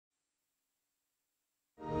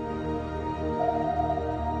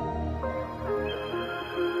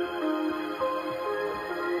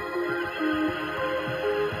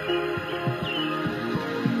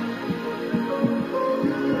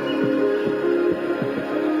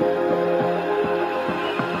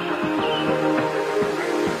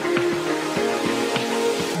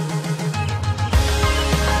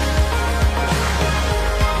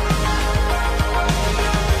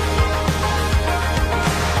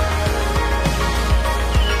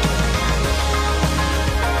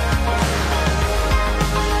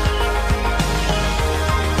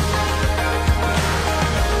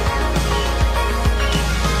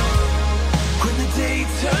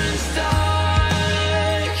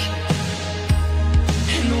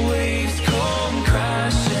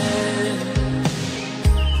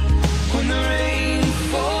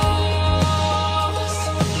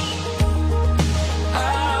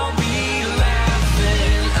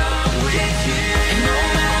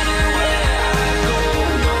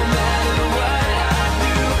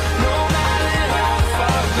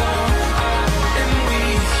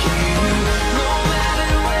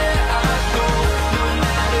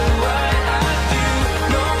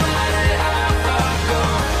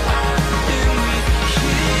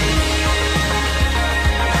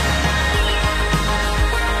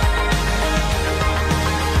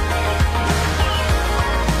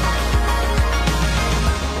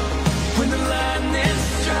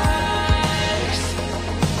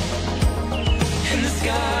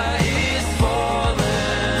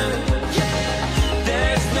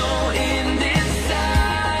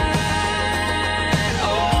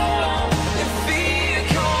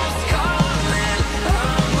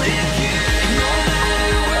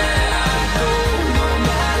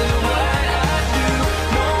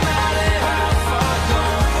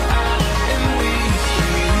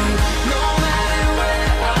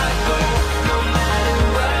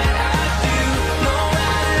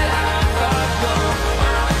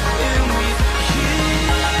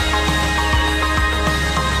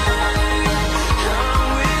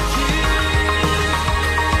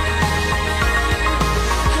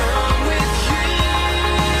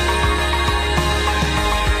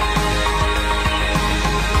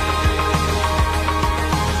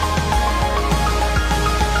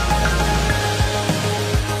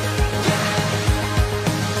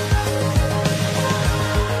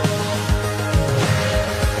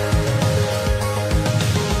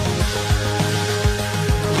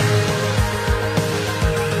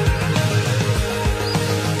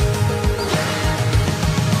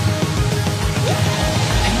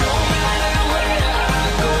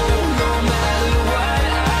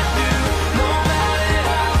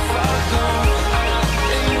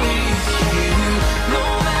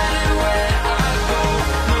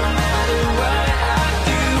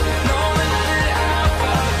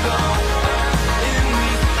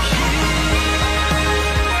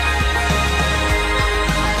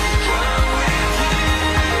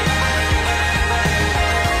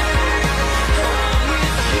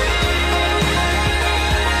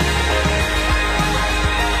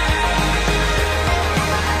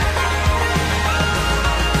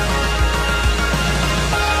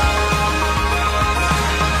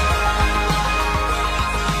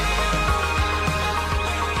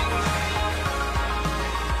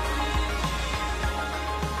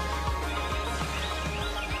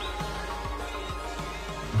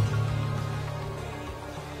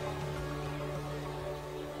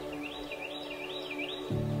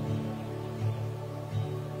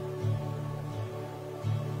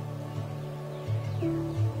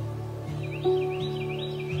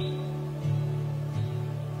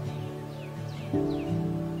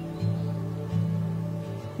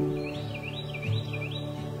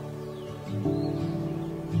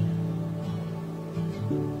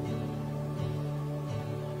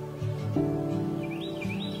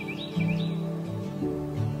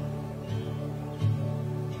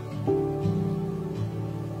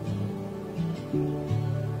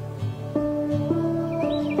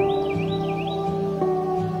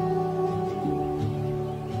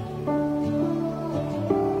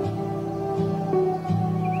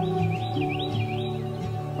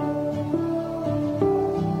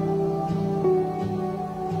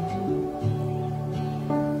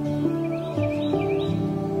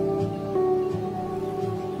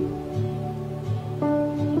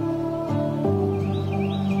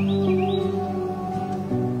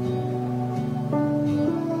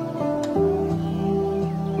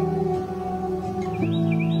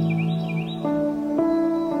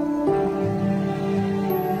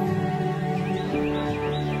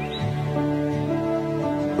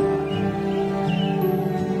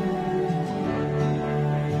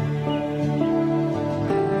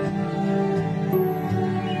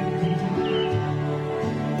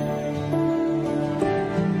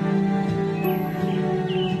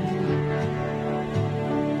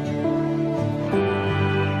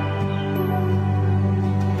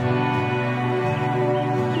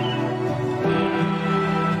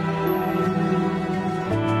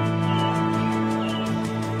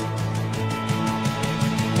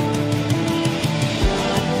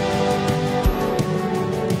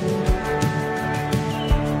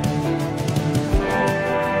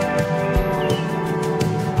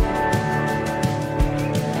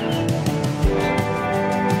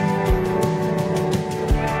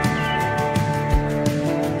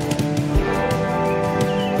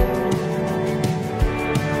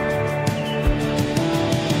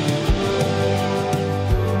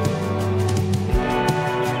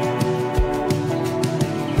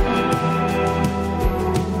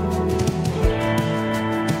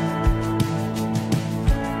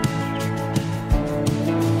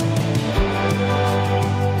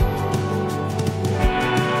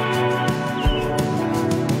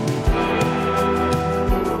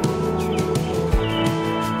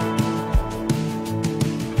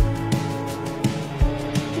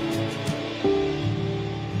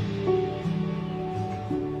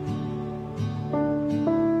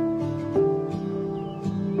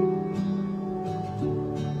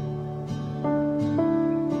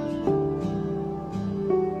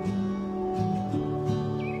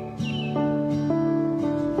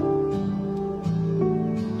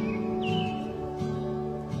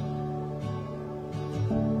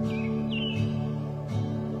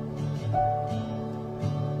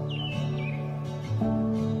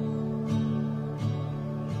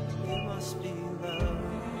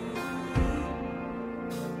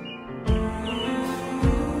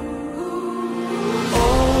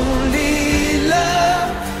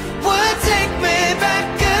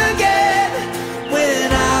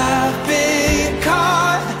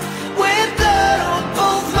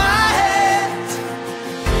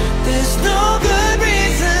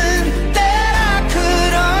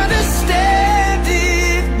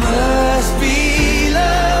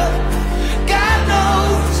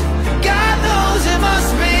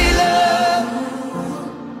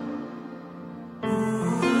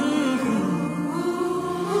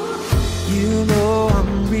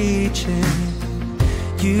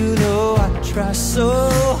You know I try so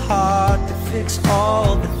hard to fix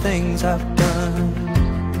all the things I've done.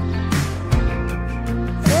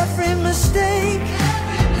 Every mistake,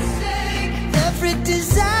 every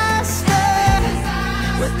disaster.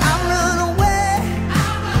 When I run away,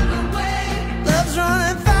 love's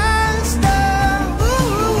running faster.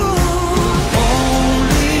 Ooh.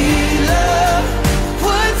 Only love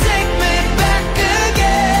would take me back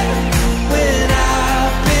again. When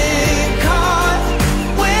I've been caught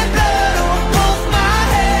with blood on both my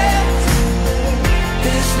hands,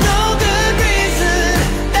 there's no good reason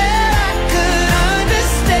that I could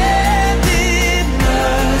understand. It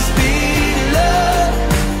must be love.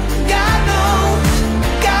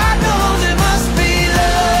 God knows it must be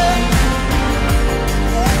love.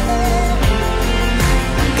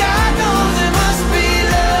 God knows it must be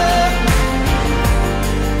love.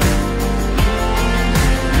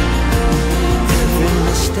 Every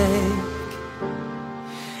mistake,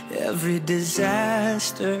 every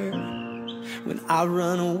disaster. When I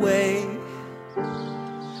run away,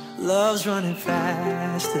 love's running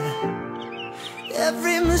faster.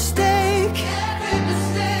 Every mistake,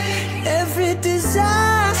 every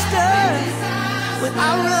disaster. When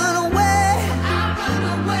I run away,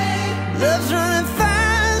 love's running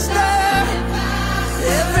faster.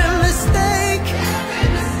 Every mistake,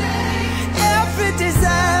 every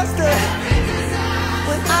disaster.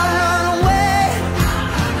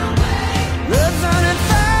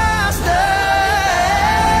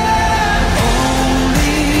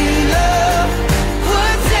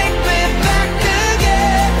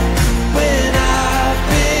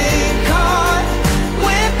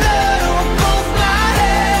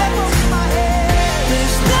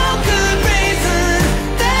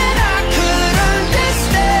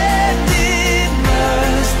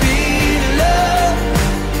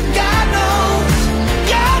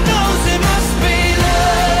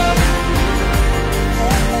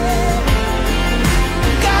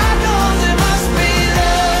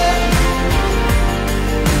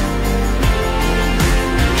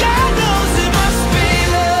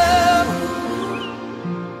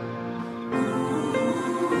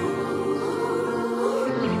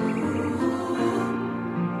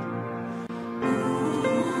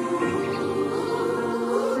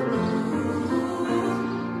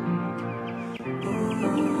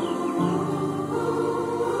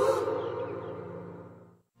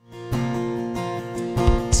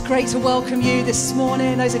 great to welcome you this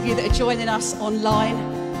morning, those of you that are joining us online.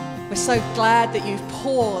 We're so glad that you've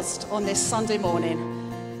paused on this Sunday morning.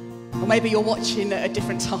 Or maybe you're watching at a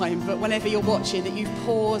different time, but whenever you're watching, that you've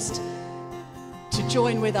paused to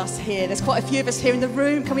join with us here. There's quite a few of us here in the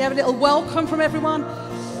room. Can we have a little welcome from everyone?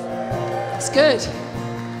 It's good.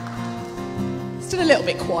 Still a little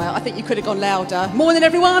bit quiet. I think you could have gone louder. Morning,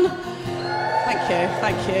 everyone. Thank you,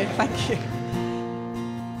 thank you, thank you.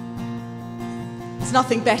 There's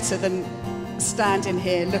nothing better than standing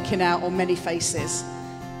here looking out on many faces.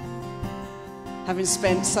 Having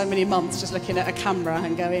spent so many months just looking at a camera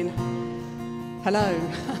and going, hello.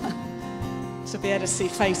 To be able to see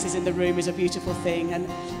faces in the room is a beautiful thing.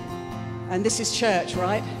 And this is church,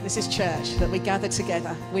 right? This is church, that we gather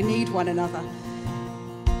together. We need one another.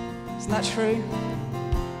 Isn't that true?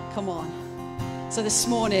 Come on. So this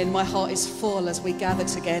morning, my heart is full as we gather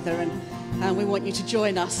together, and we want you to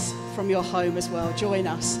join us from your home as well. Join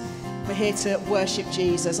us. We're here to worship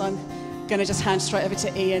Jesus. I'm going to just hand straight over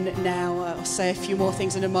to Ian now. I'll say a few more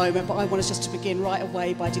things in a moment, but I want us just to begin right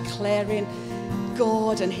away by declaring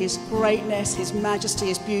God and his greatness, his majesty,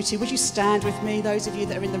 his beauty. Would you stand with me, those of you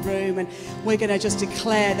that are in the room, and we're going to just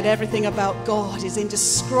declare that everything about God is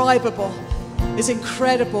indescribable, is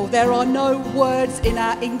incredible. There are no words in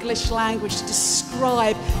our English language to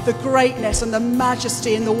describe the greatness and the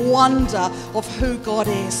majesty and the wonder of who God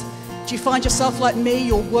is. Do you find yourself like me?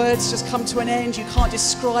 Your words just come to an end. You can't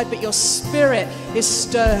describe, but your spirit is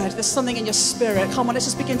stirred. There's something in your spirit. Come on, let's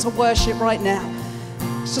just begin to worship right now.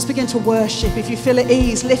 Let's just begin to worship. If you feel at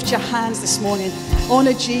ease, lift your hands this morning.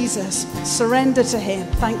 Honor Jesus. Surrender to him.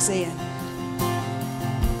 Thanks, Ian.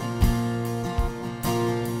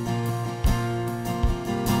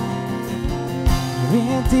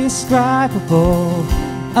 Indescribable,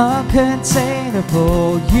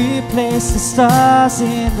 uncontainable. You place the stars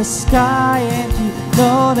in the sky and you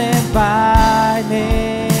know them by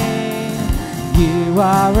name. You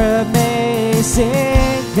are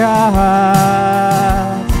amazing,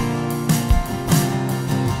 God.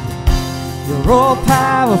 You're all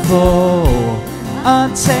powerful,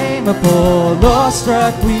 untamable.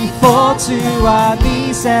 Awestruck, we fall to our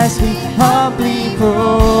knees as we humbly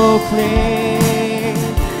proclaim.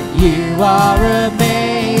 You are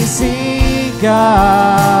amazing,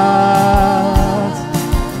 God.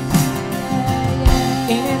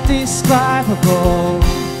 Indescribable,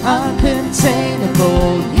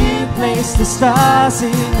 uncontainable. You place the stars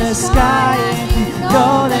in the sky and you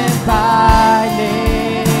know them by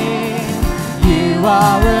name. You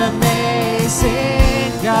are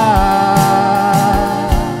amazing,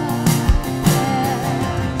 God.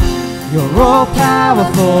 You're all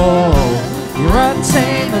powerful, you're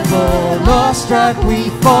untamable. Awestruck, we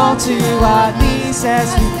fall to our knees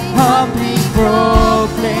as we humbly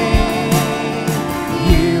proclaim.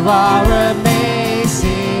 You are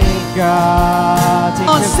amazing, God.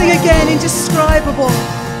 I'll sing again. Indescribable.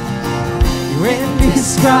 You're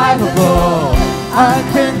indescribable,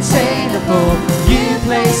 uncontainable. You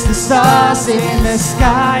place the stars in the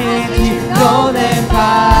sky and you know them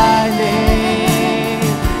by name.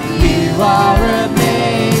 You are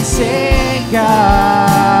amazing, God.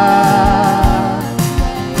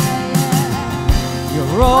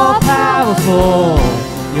 You're all powerful,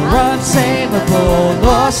 you're untamable.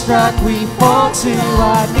 Awestruck, we fall to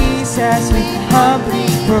our knees as we humbly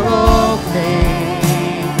proclaim.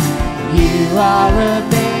 You are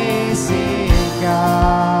amazing,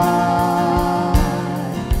 God.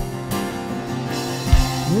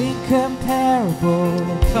 Incomparable.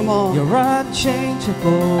 Come on. You're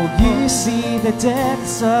unchangeable. You see the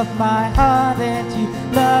depths of my heart and you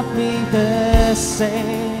love me the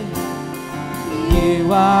same.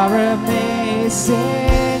 You are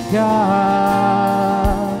amazing,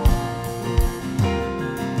 God.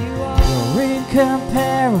 You're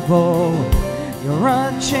incomparable. You're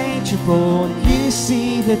unchangeable. You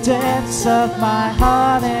see the depths of my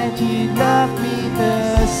heart and you love me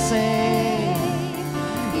the same.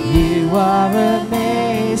 You are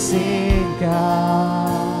amazing,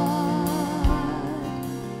 God.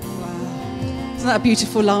 Wow. Isn't that a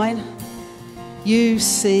beautiful line? You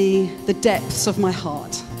see the depths of my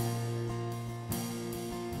heart.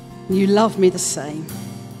 You love me the same.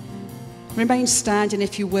 Remain standing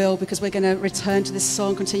if you will, because we're going to return to this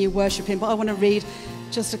song, continue worshiping. But I want to read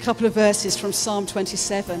just a couple of verses from Psalm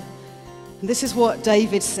 27. And this is what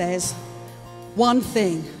David says. One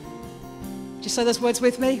thing. Do you say those words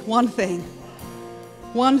with me? One thing.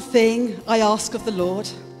 One thing I ask of the Lord.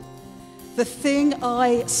 The thing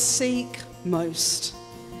I seek most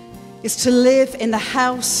is to live in the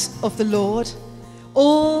house of the Lord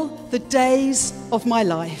all the days of my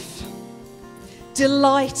life,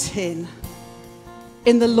 delighting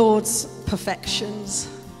in the Lord's perfections.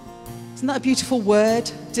 Isn't that a beautiful word?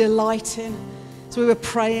 Delighting. So we were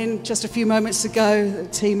praying just a few moments ago, the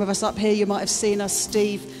team of us up here, you might have seen us,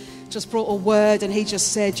 Steve just brought a word and he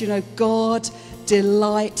just said, you know, God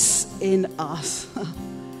delights in us.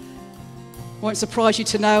 Won't surprise you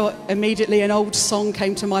to know immediately an old song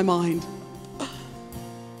came to my mind.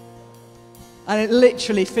 And it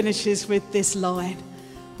literally finishes with this line: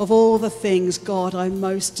 of all the things, God, I'm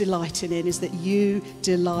most delighting in is that you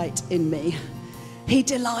delight in me. He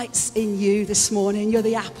delights in you this morning. You're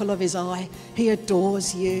the apple of his eye. He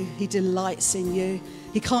adores you. He delights in you.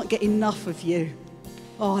 He can't get enough of you.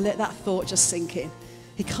 Oh, let that thought just sink in.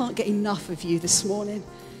 He can't get enough of you this morning.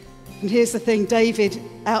 And here's the thing, David,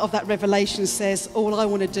 out of that revelation says, all I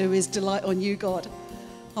want to do is delight on you, God.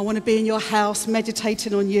 I want to be in your house,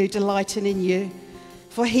 meditating on you, delighting in you.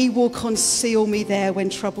 For he will conceal me there when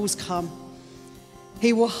troubles come.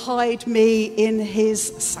 He will hide me in his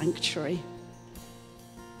sanctuary.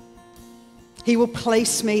 He will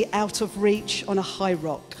place me out of reach on a high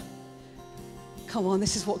rock. Come on,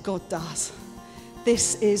 this is what God does.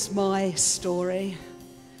 This is my story.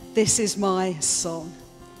 This is my song.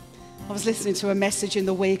 I was listening to a message in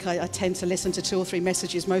the week. I tend to listen to 2 or 3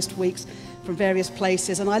 messages most weeks from various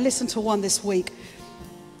places. And I listened to one this week.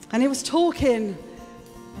 And it was talking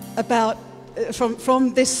about,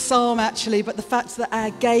 from this psalm actually, but the fact that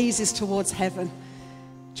our gaze is towards heaven.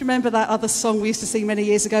 Do you remember that other song we used to sing many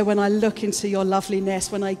years ago? When I look into your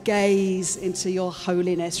loveliness, when I gaze into your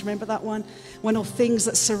holiness. Remember that one? When all things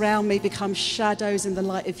that surround me become shadows in the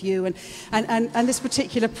light of you. And this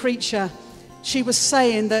particular preacher, she was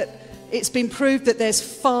saying that it's been proved that there's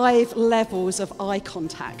 5 levels of eye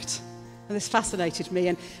contact. And this fascinated me.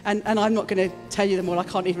 And I'm not going to tell you them all. I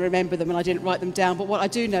can't even remember them and I didn't write them down. But what I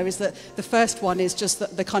do know is that the first one is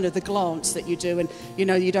just the kind of the glance that you do. And, you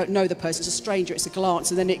know, you don't know the person. It's a stranger. It's a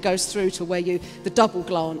glance. And then it goes through to where the double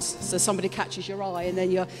glance. So somebody catches your eye and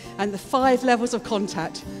then and the 5 levels of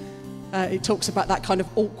contact. It talks about that kind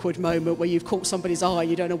of awkward moment where you've caught somebody's eye,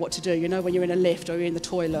 you don't know what to do, you know, when you're in a lift or you're in the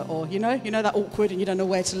toilet or, you know that awkward and you don't know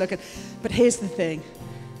where to look. But here's the thing,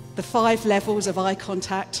 the 5 levels of eye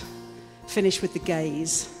contact finish with the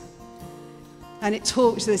gaze. And it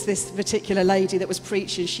talks, there's this particular lady that was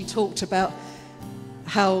preaching, she talked about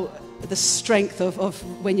how the strength of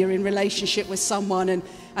when you're in relationship with someone and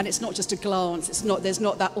it's not just a glance, there's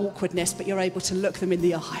not that awkwardness, but you're able to look them in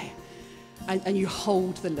the eye. And you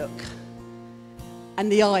hold the look.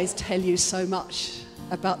 And the eyes tell you so much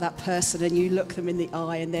about that person, and you look them in the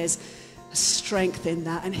eye, and there's a strength in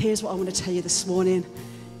that. And here's what I want to tell you this morning.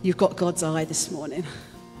 You've got God's eye this morning.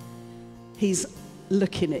 He's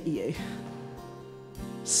looking at you.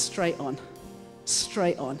 Straight on.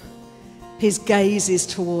 Straight on. His gaze is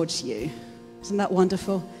towards you. Isn't that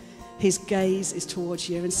wonderful? His gaze is towards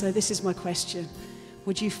you. And so this is my question.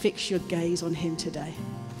 Would you fix your gaze on him today?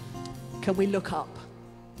 Can we look up?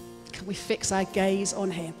 Can we fix our gaze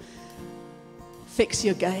on him? Fix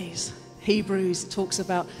your gaze. Hebrews talks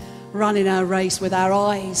about running our race with our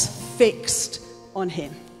eyes fixed on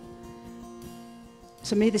him.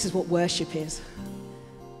 To me, this is what worship is.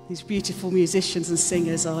 These beautiful musicians and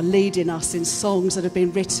singers are leading us in songs that have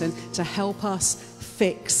been written to help us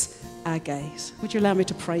fix our gaze. Would you allow me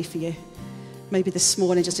to pray for you? Maybe this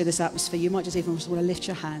morning, just in this atmosphere, you might just even want to lift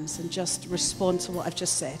your hands and just respond to what I've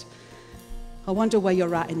just said. I wonder where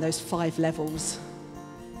you're at in those 5 levels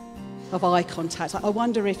of eye contact. I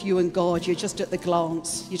wonder if you and God, you're just at the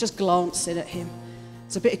glance. You're just glancing at him.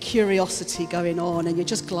 There's a bit of curiosity going on and you're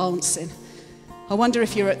just glancing. I wonder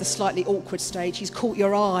if you're at the slightly awkward stage. He's caught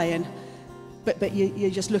your eye, but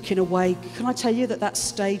you're just looking away. Can I tell you that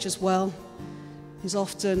stage as well is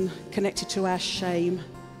often connected to our shame?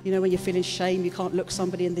 You know, when you're feeling shame, you can't look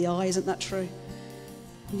somebody in the eye. Isn't that true?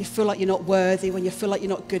 When you feel like you're not worthy, when you feel like you're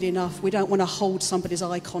not good enough, we don't want to hold somebody's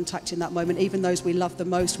eye contact in that moment. Even those we love the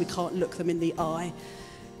most, we can't look them in the eye.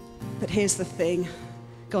 But here's the thing.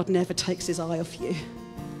 God never takes his eye off you.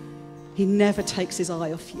 He never takes his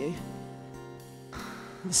eye off you.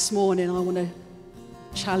 This morning, I want to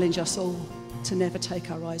challenge us all to never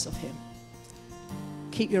take our eyes off him.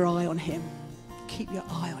 Keep your eye on him. Keep your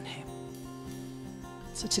eye on him.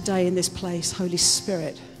 So today in this place, Holy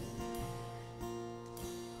Spirit,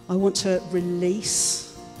 I want to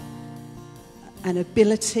release an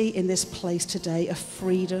ability in this place today, a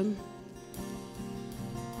freedom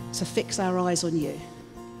to fix our eyes on you.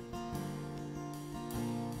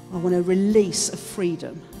 I want to release a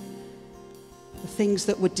freedom. The things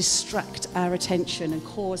that would distract our attention and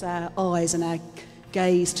cause our eyes and our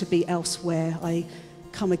gaze to be elsewhere. I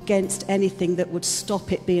come against anything that would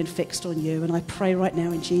stop it being fixed on you. And I pray right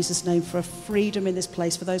now in Jesus' name for a freedom in this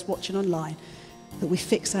place, for those watching online, that we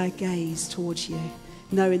fix our gaze towards you,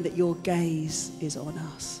 knowing that your gaze is on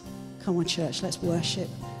us. Come on, church, let's worship.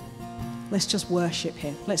 Let's just worship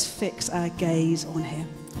him. Let's fix our gaze on him.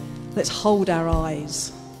 Let's hold our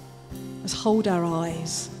eyes. Let's hold our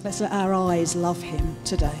eyes. Let's let our eyes love him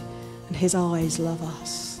today, and his eyes love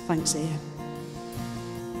us. Thanks, Ian.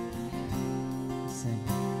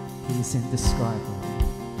 He's indescribable.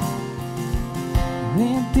 You're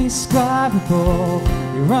indescribable.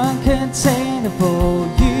 You're uncontainable.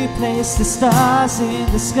 You place the stars in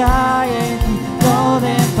the sky and you know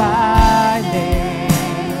them by name.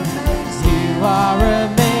 You are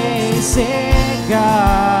amazing,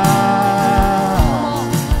 God.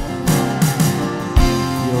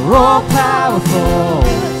 You're all powerful.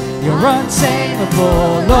 You're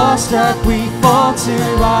untamable. Awestruck, we fall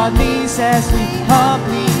to our knees as we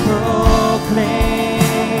humbly proclaim.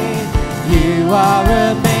 You are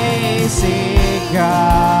amazing,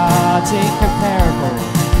 God. Incomparable.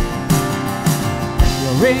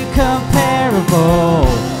 You're incomparable.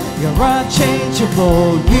 You're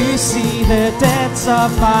unchangeable. You see the depths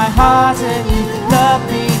of my heart and you love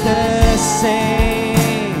me the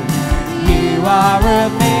same. You are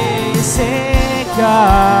amazing,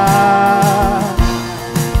 God.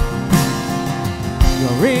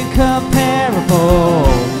 You're incomparable.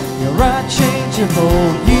 You're unchangeable.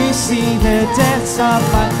 You see the depths of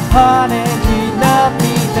my heart and you love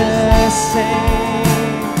me the same.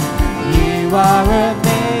 You are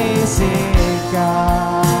amazing,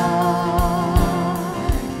 God.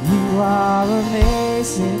 You are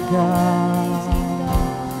amazing, God.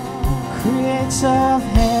 Creator of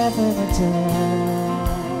heaven and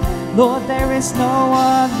earth. Lord, there is no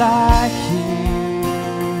one like you.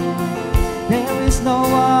 There is no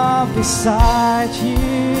one beside you.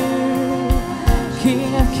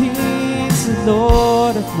 King of kings and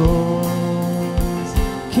Lord of lords.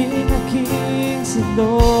 King of kings and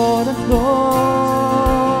Lord of lords.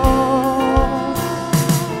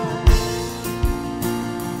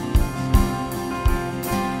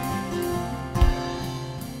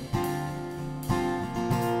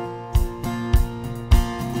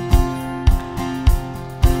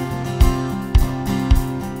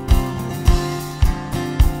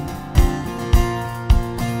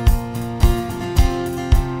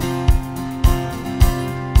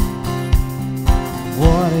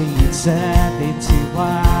 Turned into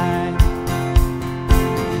wine.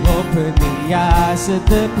 Open the eyes of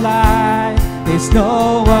the blind. There's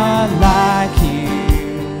no one like you.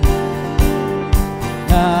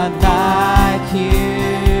 None like you.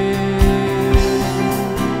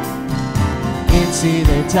 Into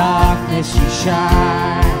the darkness you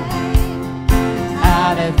shine.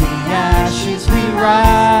 Out of the ashes we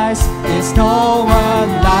rise. There's no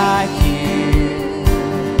one like you.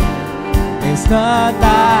 There's none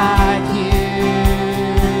like you.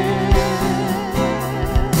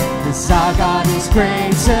 'Cause our God is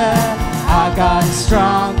greater, our God is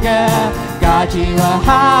stronger. God, you are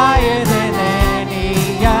higher than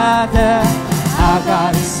any other. Our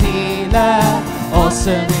God is healer,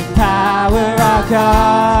 awesome in power. Our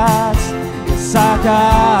God is our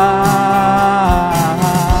God.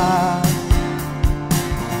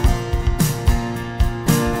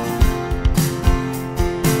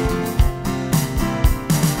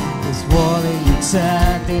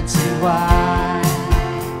 Turned into wine.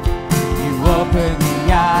 You open the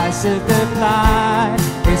eyes of the blind.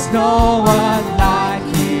 There's no one like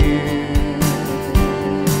you.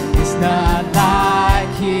 There's none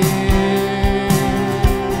like you.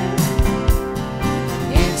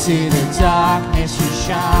 Into the darkness you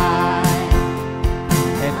shine,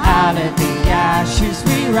 and out of the ashes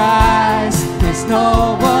we rise. There's no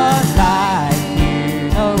one like you.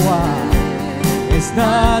 No one. There's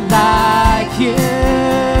none like you.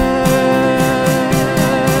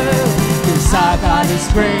 'Cause our God is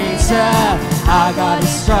greater, our God is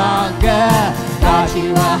stronger. God,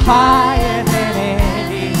 you are higher than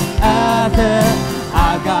any other.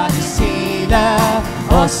 Our God is healer,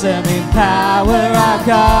 awesome in power. Our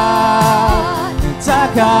God, it's our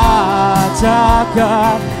God, our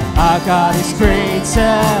God. Our God is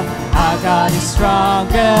greater, our God is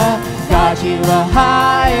stronger. God, you are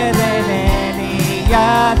higher than any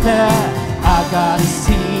other. Our God is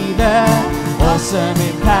healer, awesome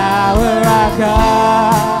in power. Our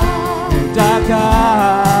God, and our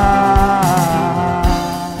God.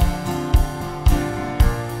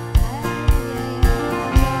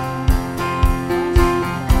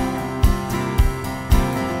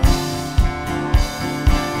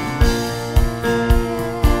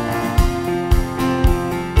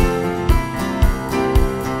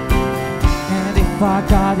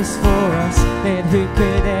 is for us, then who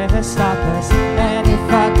could ever stop us? And if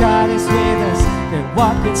our God is with us, then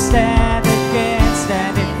what could stand against?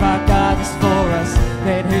 And if our God is for us,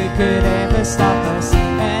 then who could ever stop us?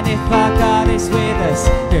 And if our God is with us,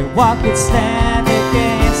 then what could stand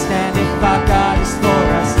against? And if our God is for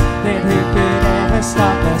us, then who could ever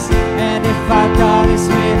stop us? And if our God is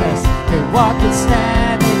with us, then what could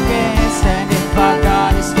stand against? And if our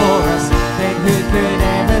God is for us, then who could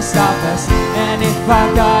ever stop us? And if our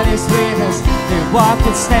God is with us, then what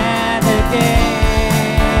could stand against?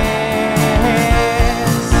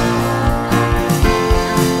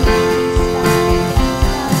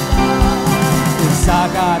 Our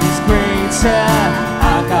God is greater,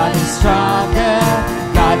 our God is stronger.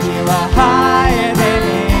 God, you are higher than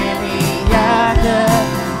any other.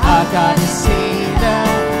 Our God is healer,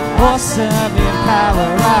 awesome in power.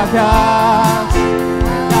 Our God,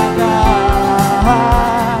 our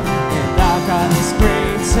God. And our God is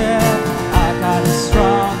greater, our God is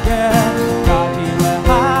stronger. God, you are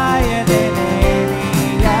higher than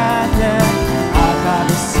any other. Our God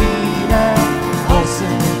is healer,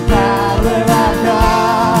 awesome in power. Our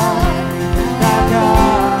God, our God.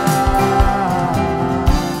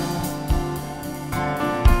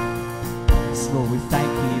 Yes, Lord, we thank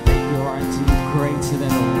you that you are indeed greater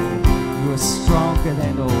than all. You are stronger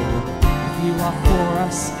than all. If you are for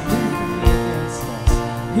us, who can be against us?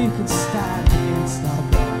 Who can stand against our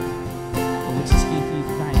God? Lord, we just give you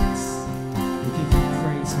thanks. We give you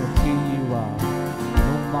praise for who you are, an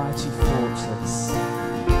almighty fortress,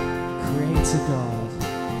 creator God.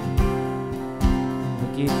 We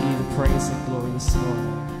give you the praise and glory this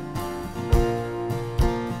morning.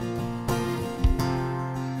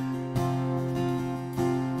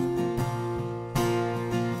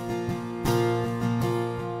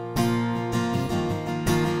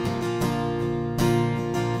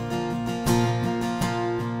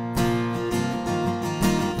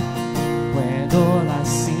 When all I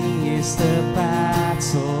see is the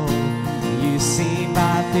battle, you see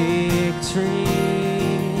my victory.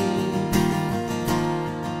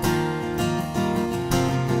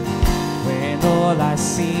 When all I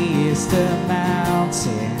see is the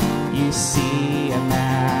mountain, you see a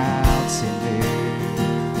mountain move.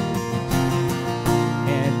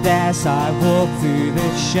 And as I walk through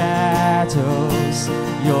the shadows,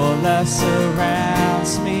 your love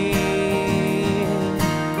surrounds me.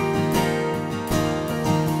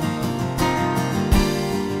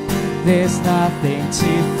 There's nothing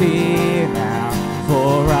to fear now,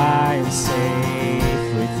 for I am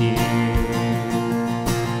safe with you.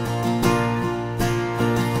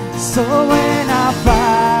 So when I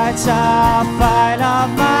fight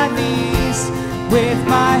on my knees, with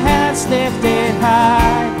my hands lifted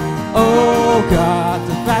high. Oh God,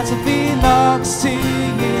 the battle belongs to you,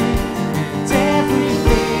 and every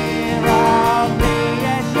fear I'll lay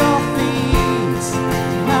at your feet.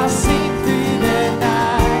 I'll sing through the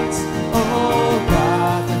night. Oh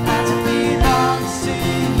God, the battle belongs to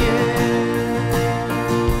you.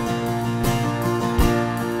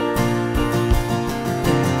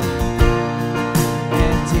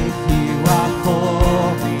 And if you are for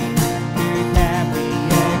me, who can be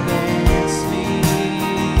against me?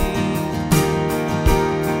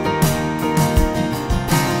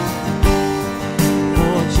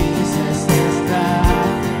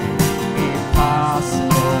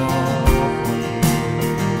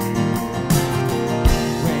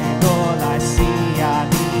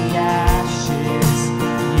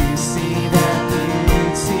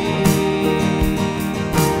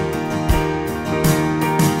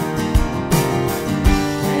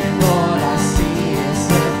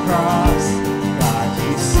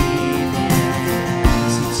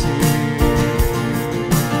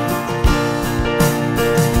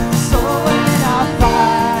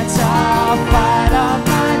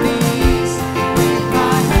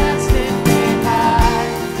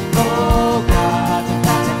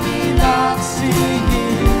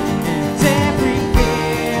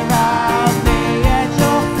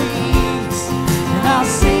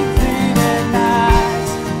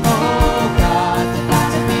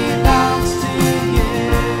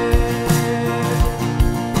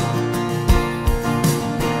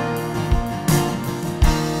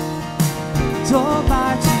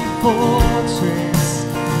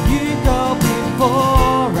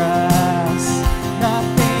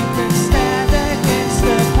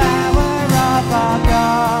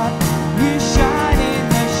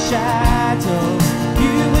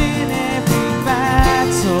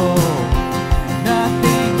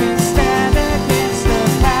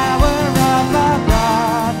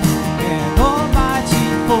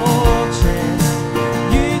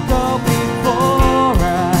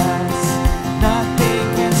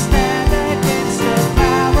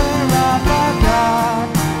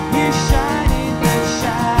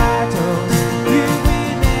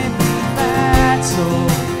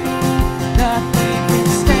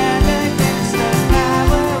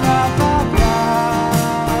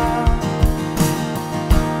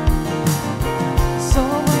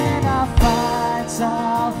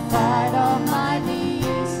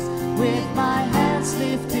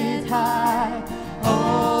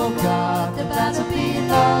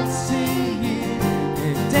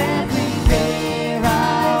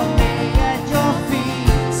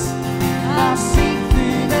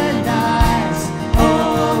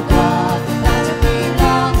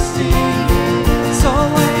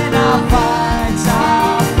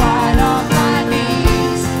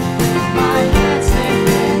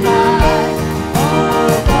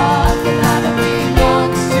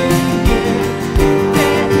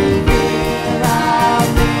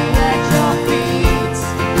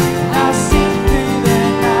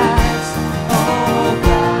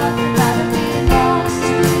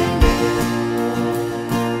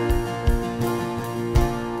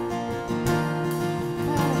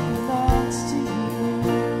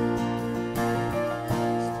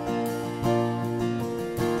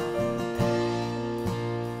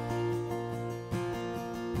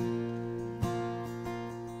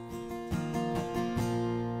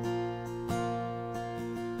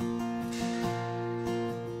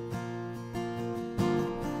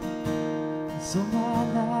 'Cause all my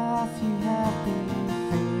life you have been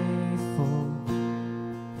faithful.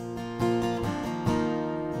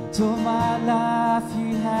 And all my life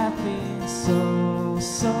you have been so,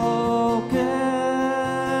 so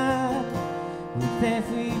good. With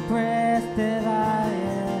every breath that I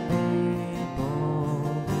am able,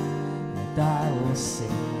 and I will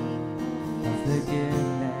sing of the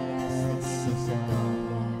goodness of God.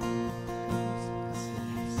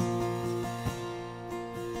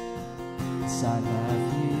 Yes, I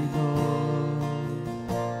love you, Lord,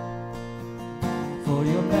 for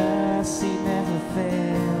your mercy never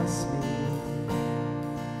fails me,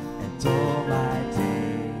 and all my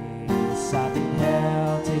days I've been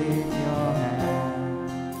held in your hand.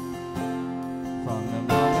 From the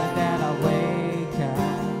moment that I wake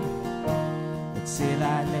up until I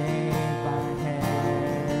lay my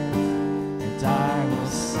head, and I will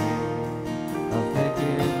sing of the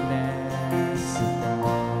goodness of God.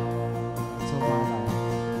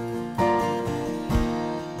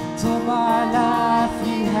 All my life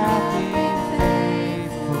you have been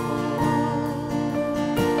faithful.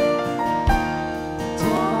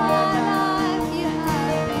 All my life you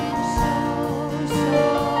have been so, so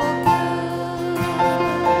good.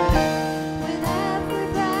 With every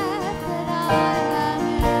breath that I am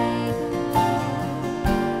able,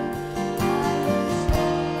 I will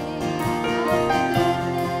sing of the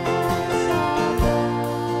goodness of God.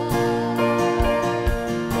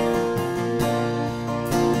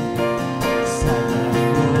 I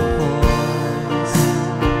love your voice.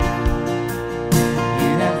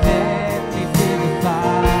 You have let me feel the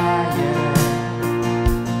fire.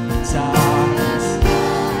 In darkness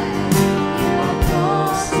night, you are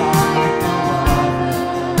close like no other.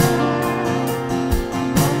 I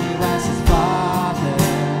know you as a father.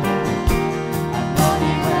 I know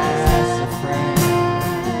you as a friend.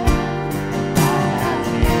 I have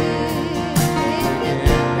lived in the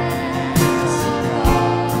goodness of God.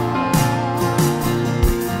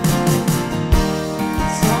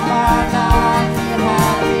 All my life you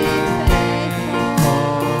have been faithful.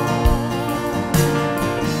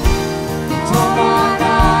 All my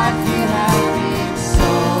life you have been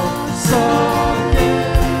so, so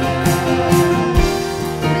good.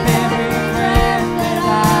 With every breath that I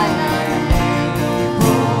am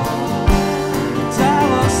able, and I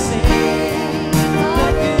will sing the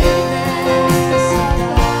goodness of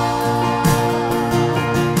God.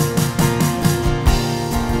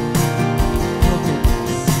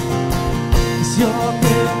 Your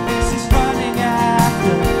goodness is running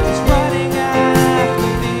after me.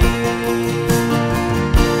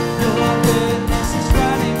 Your goodness is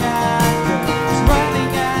running after me.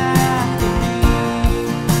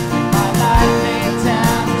 My life laid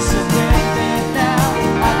down, surrendered now.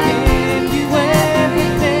 I give you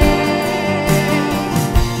everything.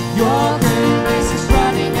 Your goodness is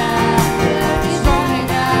running after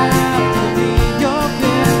me. Your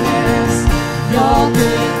goodness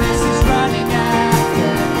is running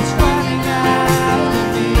after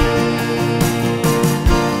me.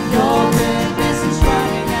 Your goodness is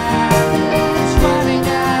running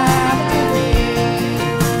after me.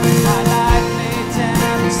 My life laid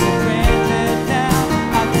down, surrendered now.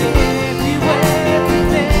 I give you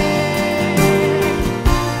everything.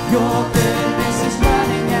 Your goodness is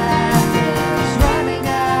running after me.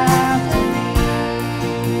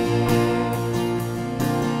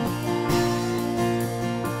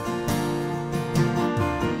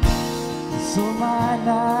 So my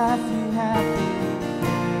life you have been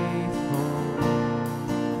faithful.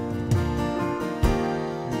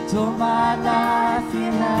 And all my life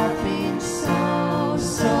you have been so,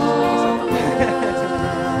 so good.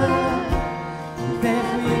 With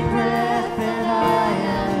every breath that I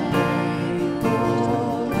am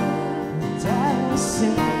able, and I will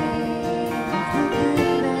sing of the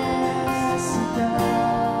goodness of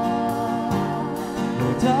God.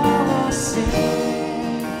 Lord, I will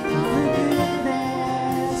sing of the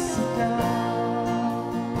goodness of God.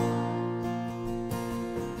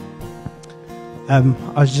 I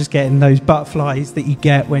was just getting those butterflies that you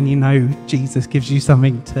get when you know Jesus gives you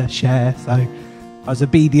something to share. So I was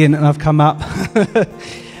obedient and I've come up.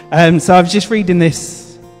 So I was just reading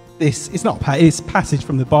this. It's not it's a passage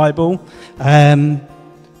from the Bible,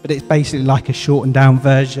 but it's basically like a shortened down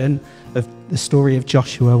version of the story of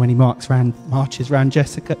Joshua when he marches around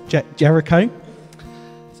Jericho.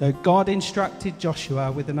 So God instructed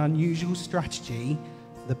Joshua with an unusual strategy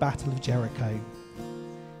for the Battle of Jericho.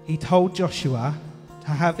 He told Joshua to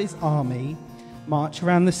have his army march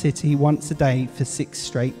around the city once a day for 6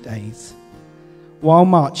 straight days. While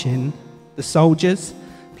marching, the soldiers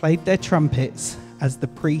played their trumpets as the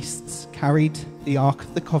priests carried the Ark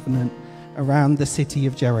of the Covenant around the city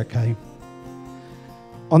of Jericho.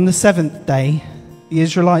 On the seventh day, the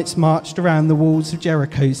Israelites marched around the walls of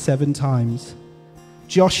Jericho 7 times.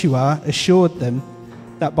 Joshua assured them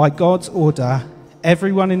that by God's order,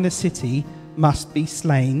 everyone in the city must be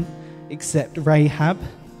slain except Rahab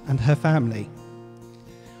and her family.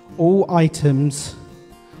 All items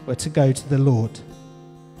were to go to the Lord.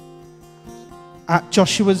 At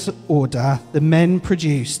Joshua's order, the men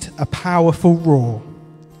produced a powerful roar,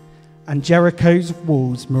 and Jericho's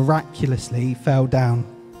walls miraculously fell down.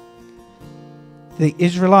 The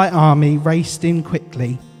Israelite army raced in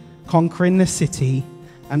quickly, conquering the city,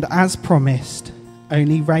 and as promised,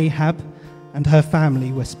 only Rahab and her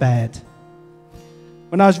family were spared.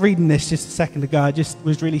 When I was reading this just a second ago, I just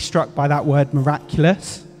was really struck by that word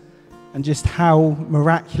miraculous, and just how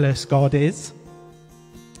miraculous God is.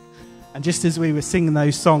 And just as we were singing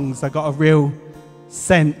those songs, I got a real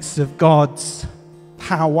sense of God's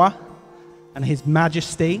power and his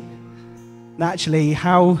majesty. And actually,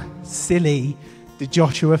 how silly did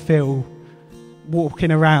Joshua feel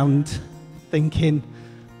walking around thinking,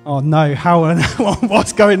 oh no,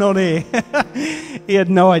 what's going on here? He had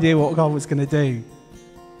no idea what God was going to do.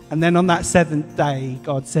 And then on that 7th day,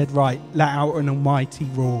 God said, right, let out an almighty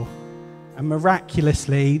roar. And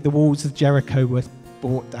miraculously, the walls of Jericho were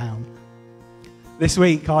brought down. This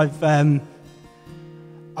week, I've been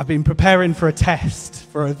preparing for a test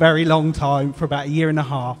for a very long time, for about 1.5 years,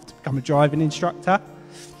 to become a driving instructor.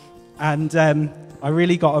 And I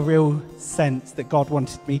really got a real sense that God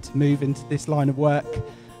wanted me to move into this line of work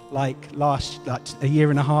like a 1.5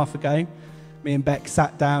 years ago. Me and Beck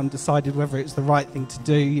sat down, decided whether it was the right thing to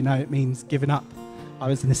do. You know, it means giving up. I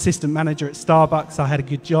was an assistant manager at Starbucks. I had a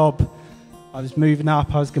good job. I was moving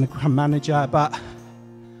up. I was going to become manager, but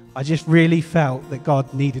I just really felt that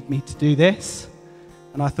God needed me to do this.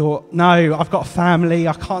 And I thought, no, I've got a family.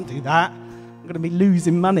 I can't do that. I'm going to be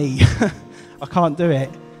losing money. I can't do it.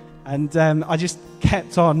 And I just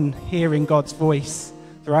kept on hearing God's voice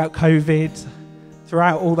throughout COVID,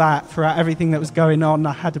 throughout all that, throughout everything that was going on.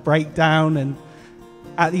 I had a breakdown, and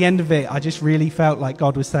at the end of it, I just really felt like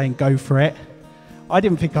God was saying, go for it. I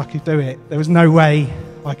didn't think I could do it. There was no way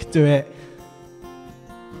I could do it.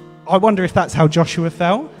 I wonder if that's how Joshua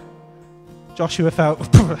felt. Joshua felt,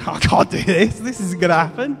 I can't do this. This isn't going to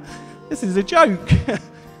happen. This is a joke.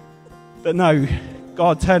 But no,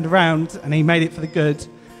 God turned around and he made it for the good.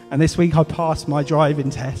 And this week I passed my driving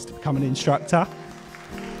test to become an instructor.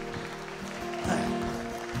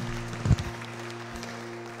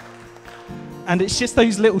 And it's just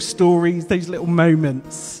those little stories, those little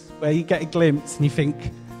moments where you get a glimpse and you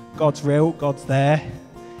think, God's real, God's there.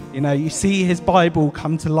 You know, you see his Bible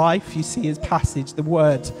come to life. You see his passage, the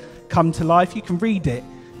word, come to life. You can read it.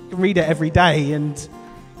 You can read it every day. And,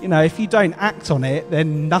 you know, if you don't act on it,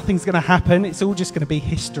 then nothing's going to happen. It's all just going to be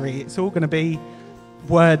history. It's all going to be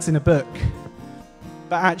words in a book.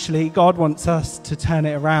 But actually, God wants us to turn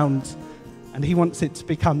it around, and he wants it to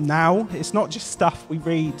become now. It's not just stuff we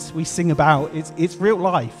read, we sing about. It's real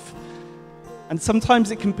life. And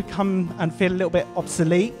sometimes it can become and feel a little bit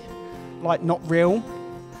obsolete, like not real.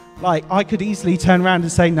 Like, I could easily turn around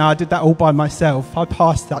and say, no, I did that all by myself. I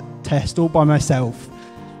passed that test all by myself.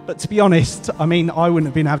 But to be honest, I mean, I wouldn't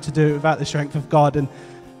have been able to do it without the strength of God.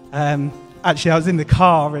 And actually, I was in the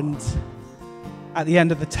car, and at the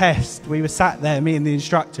end of the test, we were sat there, me and the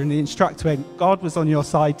instructor, and the instructor went, God was on your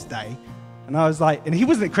side today. And I was like, and he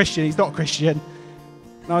wasn't a Christian, he's not a Christian.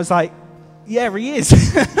 And I was like, yeah, he is.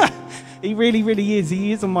 He really, really is.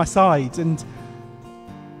 He is on my side. And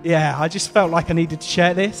yeah, I just felt like I needed to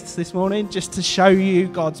share this morning, just to show you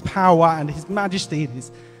God's power and his majesty.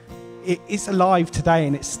 It's alive today,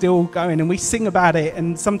 and it's still going, and we sing about it,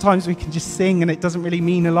 and sometimes we can just sing and it doesn't really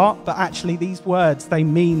mean a lot, but actually these words, they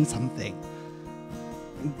mean something.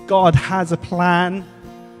 And God has a plan,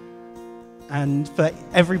 and for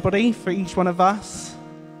everybody, for each one of us.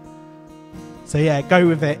 So yeah, go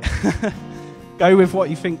with it. Go with what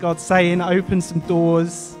you think God's saying. Open some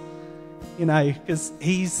doors. You know, because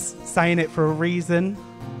he's saying it for a reason.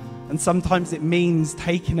 And sometimes it means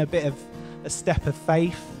taking a step of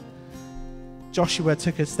faith. Joshua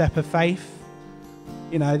took a step of faith.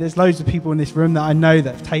 You know, there's loads of people in this room that I know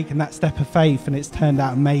that have taken that step of faith, and it's turned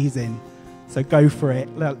out amazing. So go for it.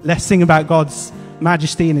 Let's sing about God's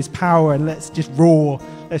majesty and his power, and let's just roar.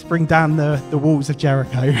 Let's bring down the walls of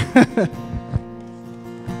Jericho.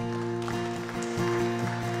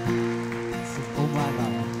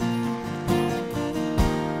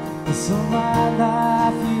 So my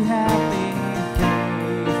life you have been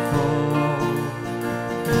faithful.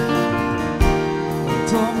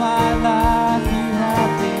 And all my life you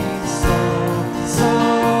have been so, so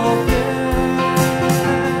good.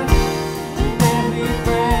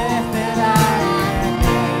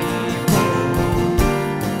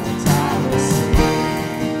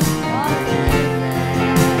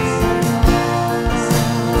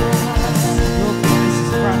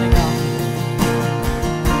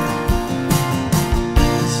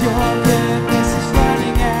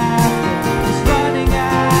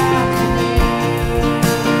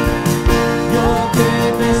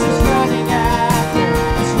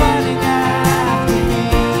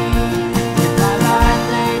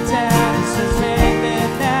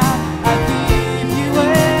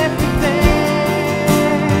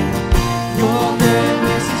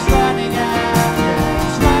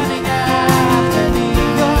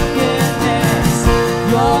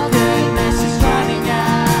 Your goodness is running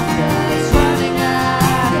after, it's running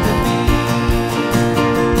after me.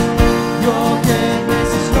 Your goodness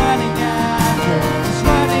is running after, it's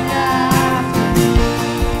running after me.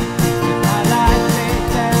 With my life laid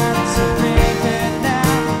down, surrendered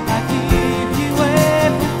now, I give you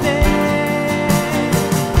everything.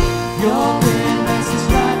 Your goodness is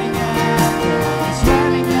running after, it's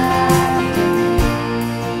running after me.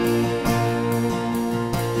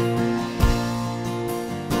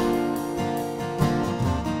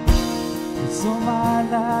 It's all my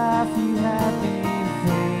life you have been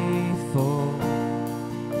faithful.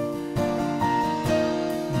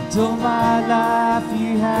 And all my life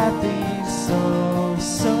you have been so,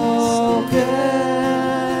 so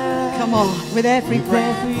good. Come on, with every With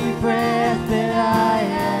breath. every breath that I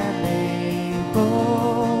am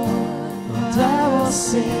able, and I will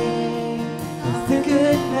sing of the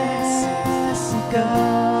goodness of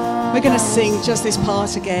God. We're going to sing just this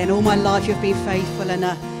part again. All my life you've been faithful. And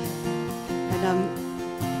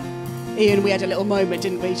Ian, we had a little moment,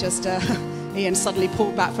 didn't we? Just Ian suddenly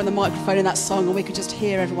pulled back from the microphone in that song, and we could just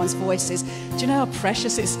hear everyone's voices. Do you know how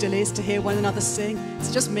precious it still is to hear one another sing?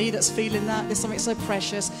 It's just me that's feeling that. There's something so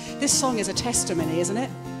precious. This song is a testimony, isn't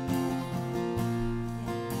it?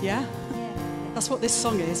 Yeah? That's what this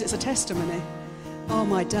song is. It's a testimony. Oh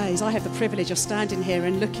my days, I have the privilege of standing here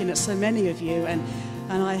and looking at so many of you, and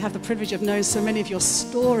I have the privilege of knowing so many of your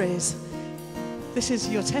stories. This is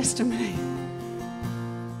your testimony.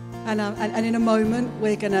 And in a moment,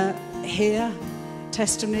 we're going to hear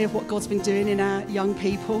testimony of what God's been doing in our young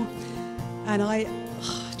people. And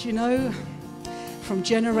do you know, from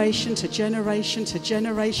generation to generation to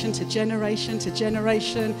generation to generation to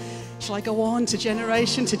generation, shall I go on to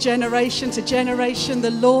generation to generation to generation,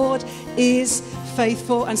 the Lord is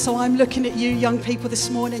faithful. And so I'm looking at you young people this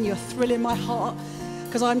morning. You're thrilling my heart,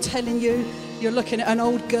 because I'm telling you, you're looking at an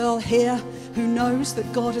old girl here who knows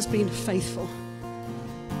that God has been faithful.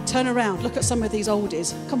 Turn around, look at some of these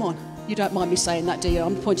oldies. Come on, you don't mind me saying that, do you?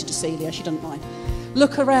 I'm pointing to Celia, she doesn't mind.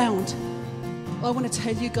 Look around. I want to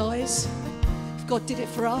tell you guys, if God did it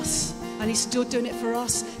for us, and he's still doing it for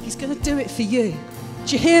us, he's going to do it for you.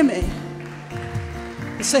 Do you hear me?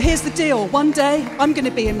 So here's the deal. One day, I'm going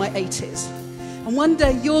to be in my 80s. And one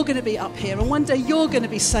day, you're going to be up here. And one day, you're going to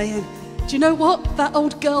be saying, do you know what? That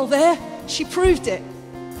old girl there, she proved it.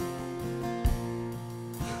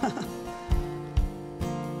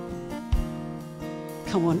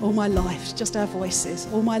 Come on, all my life, just our voices.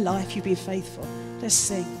 All my life, you've been faithful. Let's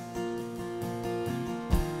sing.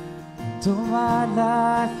 And all my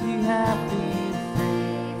life you have been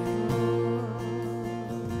faithful.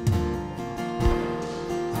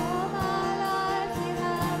 All my life you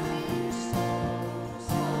have been so,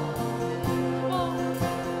 so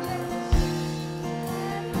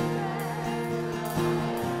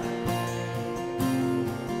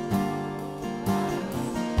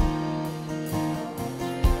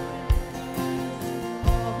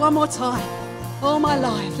One more time. All my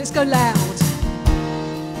life. Let's go loud.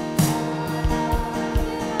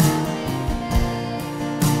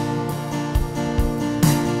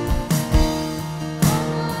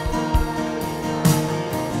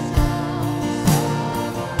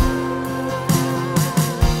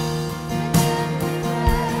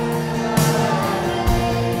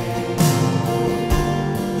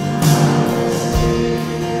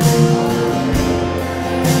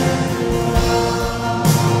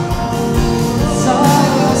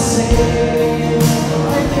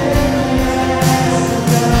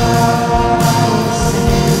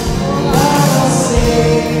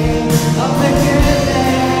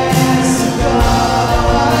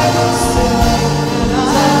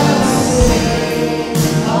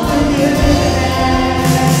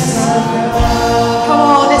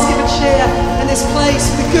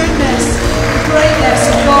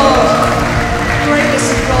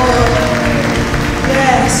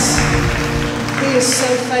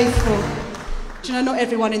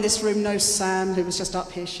 Everyone in this room knows Sam, who was just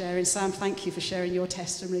up here sharing. Sam, thank you for sharing your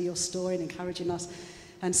testimony, your story, and encouraging us.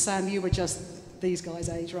 And Sam, you were just these guys'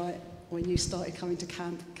 age, right? When you started coming to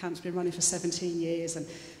camp. Camp's been running for 17 years.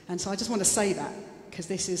 And so I just want to say that, because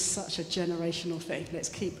this is such a generational thing. Let's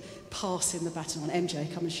keep passing the baton on.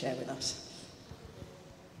 MJ, come and share with us.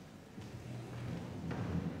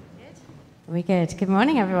 We're good. Good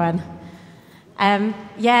morning, everyone.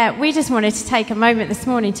 We just wanted to take a moment this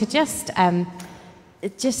morning to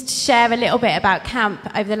just share a little bit about camp.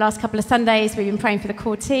 Over the last couple of Sundays, we've been praying for the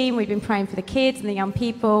core team, we've been praying for the kids and the young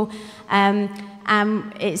people.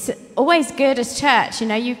 It's always good as church,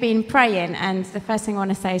 you've been praying, and the first thing I want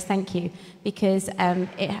to say is thank you, because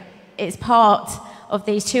it's part of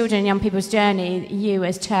these children and young people's journey, you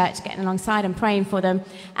as church getting alongside and praying for them.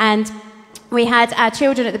 And we had our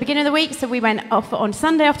children at the beginning of the week, so we went off on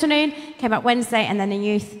Sunday afternoon, came back Wednesday, and then the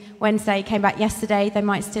youth Wednesday came back yesterday. They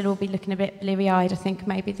might still all be looking a bit bleary-eyed, I think,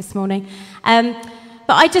 maybe this morning.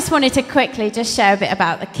 But I just wanted to quickly just share a bit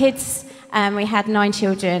about the kids. We had 9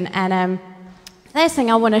 children, and the first thing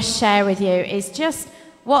I want to share with you is just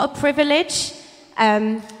what a privilege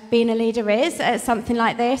being a leader is at something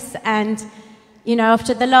like this. And, you know,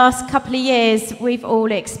 after the last couple of years, we've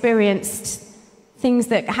all experienced things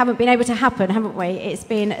that haven't been able to happen, haven't we? It's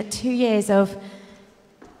been 2 years of,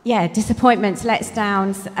 disappointments,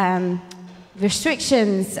 letdowns,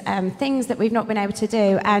 restrictions, things that we've not been able to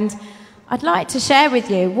do. And I'd like to share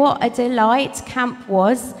with you what a delight camp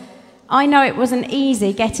was. I know it wasn't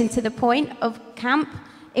easy getting to the point of camp.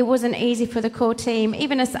 It wasn't easy for the core team,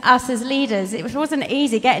 even as us as leaders. It wasn't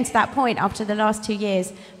easy getting to that point after the last 2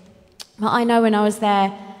 years. But I know when I was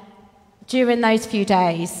there, during those few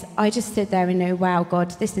days, I just stood there and knew, wow,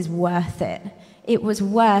 God, this is worth it. It was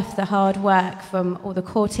worth the hard work from all the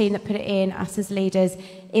core team that put it in, us as leaders.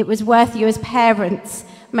 It was worth you as parents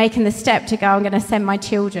making the step to go, I'm going to send my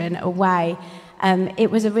children away. It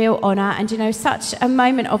was a real honour and, you know, such a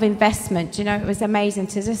moment of investment. You know, it was amazing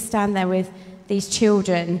to just stand there with these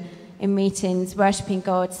children in meetings, worshipping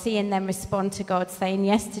God, seeing them respond to God, saying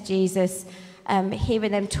yes to Jesus,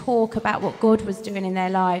 hearing them talk about what God was doing in their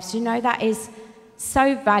lives. You know, that is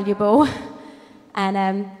so valuable. And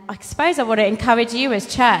I suppose I want to encourage you as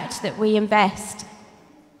church that we invest.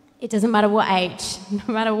 It doesn't matter what age,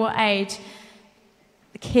 no matter what age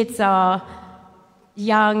the kids are,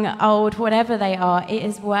 young, old, whatever they are, it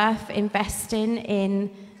is worth investing in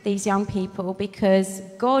these young people because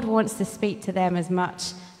God wants to speak to them as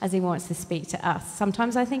much as he wants to speak to us.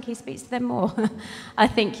 Sometimes I think he speaks to them more. I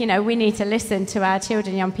think, you know, we need to listen to our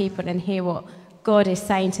children, young people, and hear what God is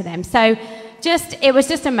saying to them. So it was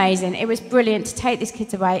just amazing. It was brilliant to take these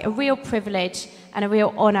kids away, a real privilege and a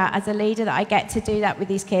real honour as a leader that I get to do that with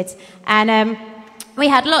these kids. And we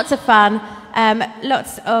had lots of fun,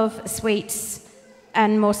 lots of sweets,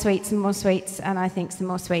 and more sweets, and I think some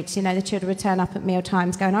more sweets. You know, the children would turn up at meal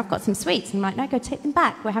times going, I've got some sweets. And I'm like, no, go take them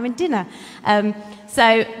back. We're having dinner.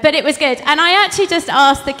 But it was good. And I actually just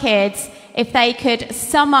asked the kids if they could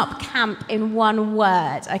sum up camp in one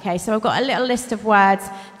word. Okay, so I've got a little list of words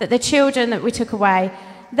that the children that we took away,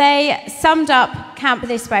 they summed up camp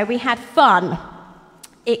this way. We had fun,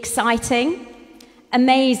 exciting,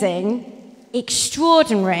 amazing,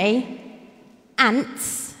 extraordinary,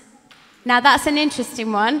 ants. Now, that's an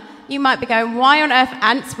interesting one. You might be going, why on earth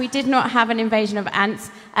ants? We did not have an invasion of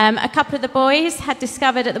ants. A couple of the boys had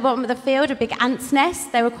discovered at the bottom of the field a big ant's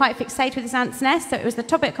nest. They were quite fixated with this ant's nest, so it was the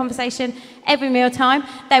topic of conversation every mealtime.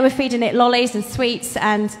 They were feeding it lollies and sweets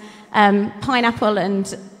and pineapple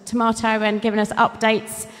and tomato and giving us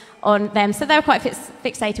updates on them. So they were quite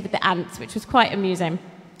fixated with the ants, which was quite amusing.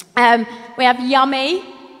 We have yummy,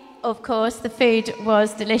 of course. The food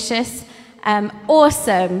was delicious.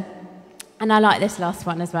 Awesome. And I like this last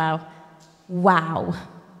one as well. Wow.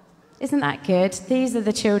 Isn't that good? These are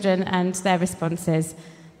the children and their responses,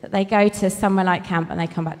 that they go to somewhere like camp and they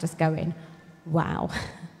come back just going, wow.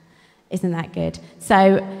 Isn't that good?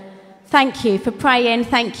 So thank you for praying.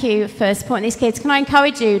 Thank you for supporting these kids. Can I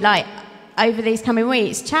encourage you, like, over these coming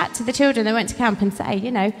weeks, chat to the children that went to camp and say, you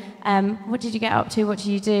know, what did you get up to? What did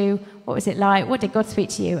you do? What was it like? What did God speak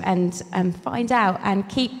to you? And find out and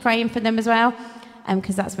keep praying for them as well.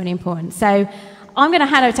 Because that's really important. So I'm going to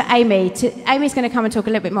hand over to Amy. Amy's going to come and talk a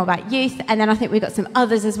little bit more about youth, and then I think we've got some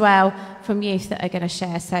others as well from youth that are going to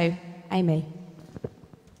share. So, Amy.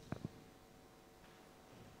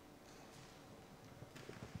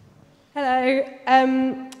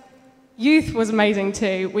 Hello. Youth was amazing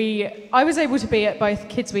too. I was able to be at both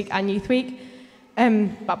Kids Week and Youth Week,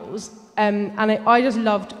 Bubbles, and I just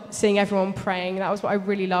loved seeing everyone praying. That was what I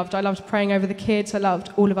really loved. I loved praying over the kids. I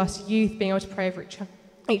loved all of us youth being able to pray over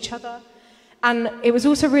each other. And it was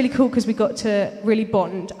also really cool because we got to really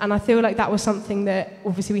bond. And I feel like that was something that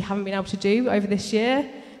obviously we haven't been able to do over this year.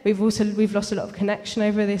 We've lost a lot of connection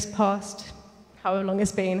over this past, however long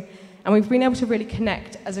it's been. And we've been able to really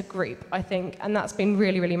connect as a group, I think. And that's been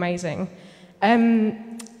really, really amazing.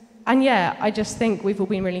 And yeah, I just think we've all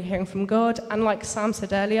been really hearing from God. And like Sam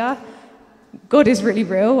said earlier, God is really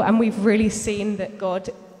real, and we've really seen that God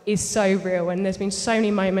is so real, and there's been so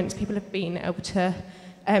many moments people have been able to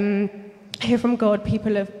hear from God,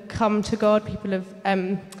 people have come to God, people have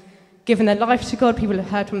given their life to God, people have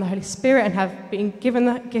heard from the Holy Spirit and have been given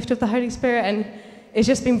the gift of the Holy Spirit, and it's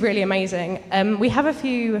just been really amazing. We have a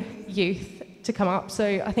few youth to come up, so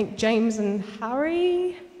I think James and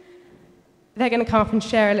Harry, they're going to come up and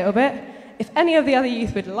share a little bit. If any of the other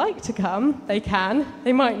youth would like to come, they can.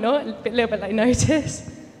 They might not, a little bit late notice.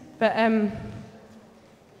 But,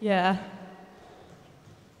 yeah.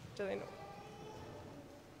 Do they not?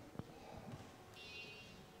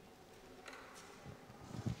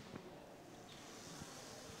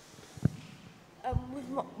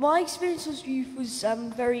 My experience as youth was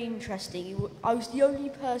very interesting. I was the only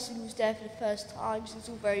person who was there for the first time, so it was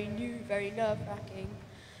all very new, very nerve-wracking.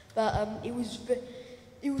 But it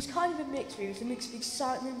was kind of a mix. It was a mix of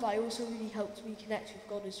excitement, but it also really helped me connect with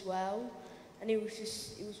God as well. And it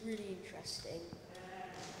was really interesting.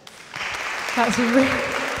 That's really...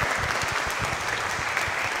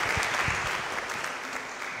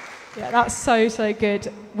 Yeah, that's so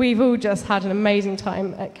good. We've all just had an amazing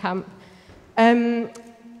time at camp.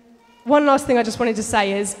 One last thing I just wanted to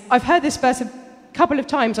say is I've heard this verse a couple of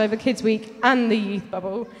times over Kids Week and the Youth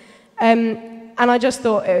Bubble, and I just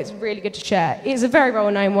thought it was really good to share. It's a very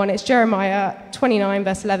well-known one. It's Jeremiah 29,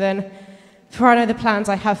 verse 11. For I know the plans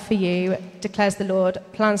I have for you, declares the Lord,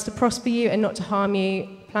 plans to prosper you and not to harm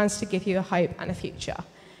you, plans to give you a hope and a future.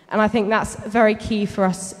 And I think that's very key for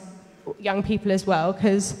us young people as well,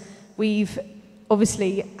 because we've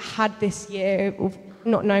obviously had this year of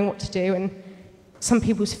not knowing what to do, and some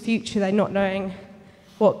people's future, they're not knowing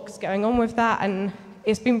what's going on with that, and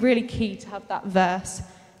it's been really key to have that verse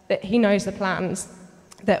that he knows the plans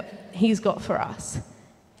that he's got for us.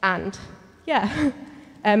 And yeah,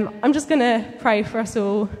 I'm just going to pray for us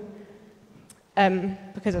all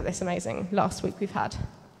because of this amazing last week we've had.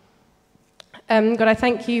 God, I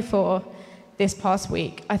thank you for this past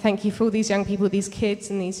week. I thank you for all these young people, these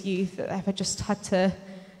kids and these youth that have just had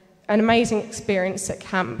an amazing experience at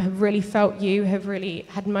camp, have really felt you, have really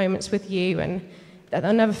had moments with you, and that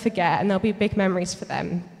they'll never forget, and there'll be big memories for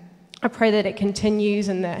them. I pray that it continues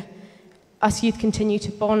and that us youth continue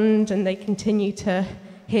to bond and they continue to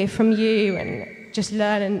hear from you and just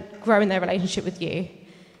learn and grow in their relationship with you.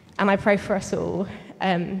 And I pray for us all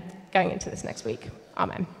going into this next week.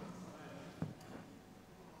 Amen.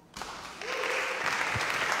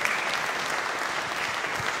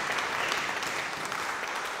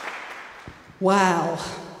 Wow.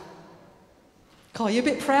 Carl, you a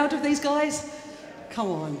bit proud of these guys? Come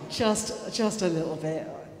on, just a little bit.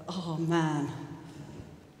 Oh, man.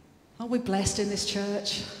 Aren't we blessed in this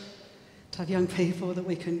church to have young people that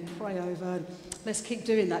we can pray over? Let's keep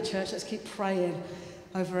doing that, church. Let's keep praying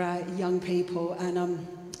over our young people. And,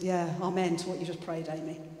 yeah, amen to what you just prayed,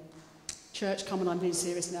 Amy. Church, come on, I'm being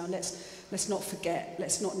serious now. Let's not forget,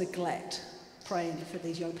 let's not neglect praying for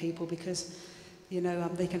these young people, because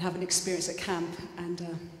they can have an experience at camp, and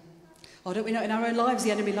don't we know in our own lives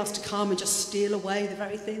the enemy loves to come and just steal away the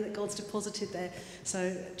very thing that God's deposited there.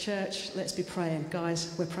 So, church, let's be praying.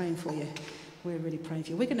 Guys, we're praying for you. We're really praying for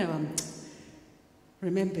you. We're going to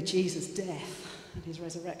remember Jesus' death and his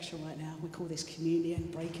resurrection right now. We call this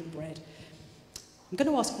communion, breaking bread. I'm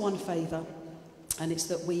going to ask one favour, and it's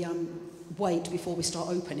that we wait before we start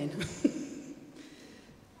opening.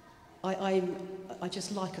 I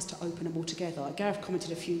just like us to open them all together. Gareth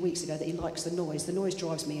commented a few weeks ago that he likes the noise. The noise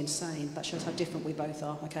drives me insane. That shows how different we both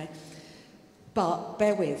are, okay? But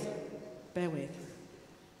bear with.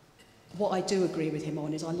 What I do agree with him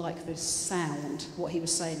on is I like the sound. What he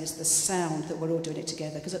was saying is the sound that we're all doing it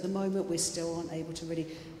together, because at the moment we still aren't able to really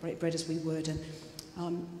break bread as we would.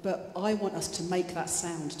 But I want us to make that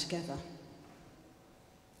sound together.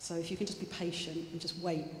 So if you can just be patient and just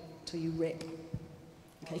wait till you rip.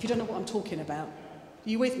 Okay, if you don't know what I'm talking about, are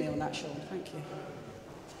you with me on that, Sean? Thank you.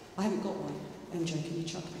 I haven't got one. MJ, can you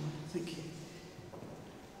chuck me one? Thank you.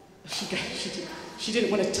 She didn't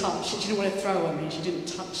want to touch. She didn't want to throw at me.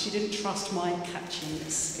 She didn't trust my catching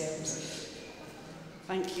skills.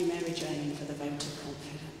 Thank you, Mary Jane, for the vote of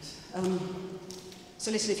confidence. So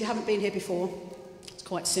listen, if you haven't been here before, it's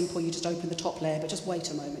quite simple. You just open the top layer, but just wait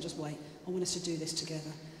a moment. Just wait. I want us to do this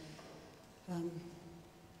together.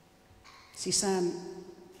 See, Sam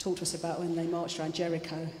talked to us about when they marched around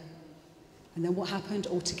Jericho, and then what happened?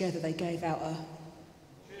 All together they gave out a...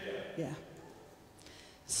 Yeah.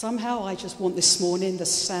 Somehow I just want this morning the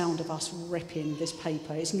sound of us ripping this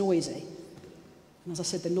paper. It's noisy. And as I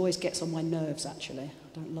said, the noise gets on my nerves, actually.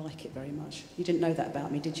 I don't like it very much. You didn't know that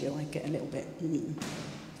about me, did you? I get a little bit...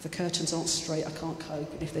 If the curtains aren't straight, I can't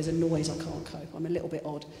cope. And if there's a noise, I can't cope. I'm a little bit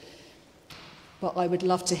odd. But I would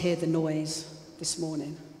love to hear the noise this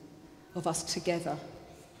morning of us together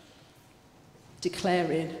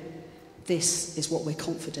declaring this is what we're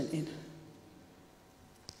confident in.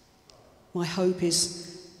 My hope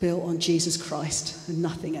is built on Jesus Christ and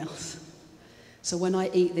nothing else. So when I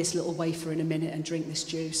eat this little wafer in a minute and drink this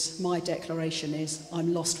juice, my declaration is,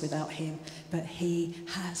 I'm lost without him, but he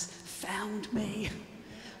has found me.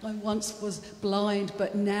 I once was blind,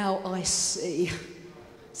 but now I see.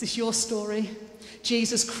 Is this your story?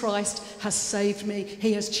 Jesus Christ has saved me.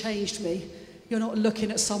 He has changed me. You're not looking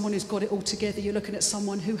at someone who's got it all together. You're looking at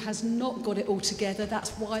someone who has not got it all together. That's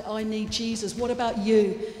why I need Jesus. What about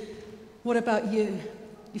you? What about you?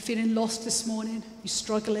 You feeling lost this morning? You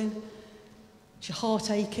struggling? Is your heart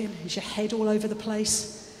aching? Is your head all over the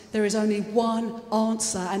place? There is only one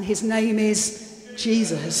answer, and his name is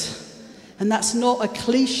Jesus. And that's not a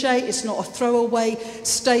cliche, it's not a throwaway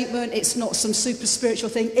statement, it's not some super spiritual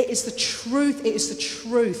thing. It is the truth, it is the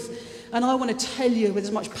truth. And I want to tell you with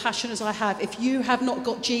as much passion as I have, if you have not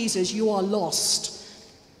got Jesus, you are lost.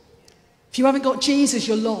 If you haven't got Jesus,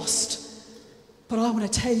 you're lost. But I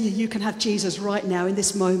want to tell you, you can have Jesus right now in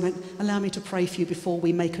this moment. Allow me to pray for you before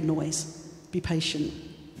we make a noise. Be patient.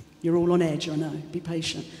 You're all on edge, I know. Be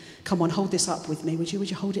patient. Come on, hold this up with me. Would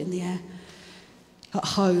you hold it in the air? At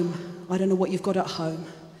home, I don't know what you've got at home.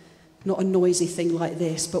 Not a noisy thing like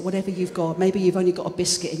this, but whatever you've got. Maybe you've only got a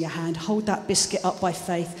biscuit in your hand. Hold that biscuit up by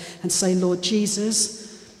faith and say, Lord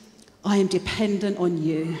Jesus, I am dependent on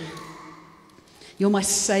you. You're my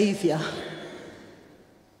saviour.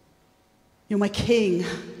 You're my king.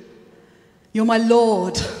 You're my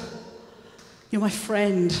Lord. You're my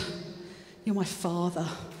friend. You're my Father.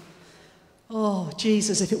 Oh,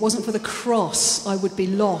 Jesus, if it wasn't for the cross, I would be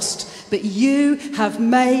lost. But you have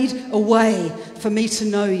made a way for me to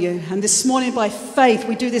know you. And this morning, by faith,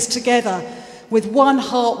 we do this together with one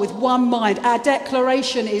heart, with one mind. Our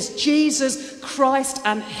declaration is Jesus Christ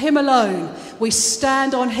and him alone. We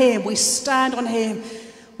stand on him. We stand on him.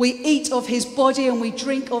 We eat of his body and we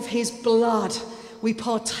drink of his blood. We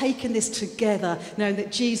partake in this together, knowing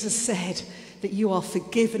that Jesus said that you are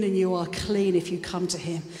forgiven and you are clean if you come to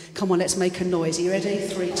him. Come on, let's make a noise. Are you ready?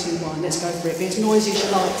 3, 2, 1. Let's go for it. Be as noisy as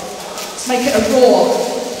you like. Let's make it a roar.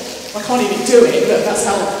 I can't even do it. Look, that's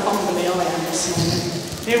how humbly I am this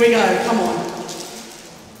morning. Here we go. Come on.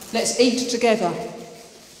 Let's eat together.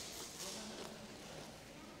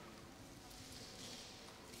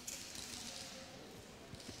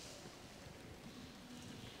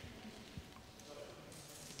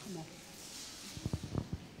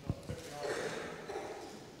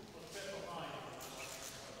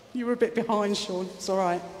 You were a bit behind, Sean. It's all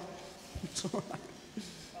right. It's all right.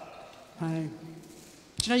 Hey.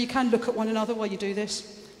 Do you know you can look at one another while you do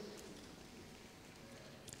this?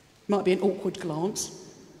 It might be an awkward glance,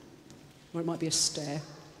 or it might be a stare,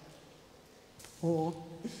 or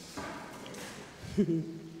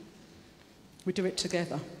we do it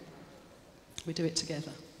together. We do it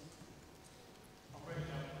together.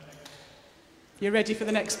 You're ready for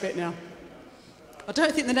the next bit now? I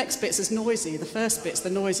don't think the next bit's as noisy. The first bit's the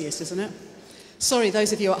noisiest, isn't it? Sorry,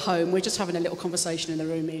 those of you at home, we're just having a little conversation in the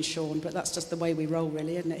room, me and Sean, but that's just the way we roll,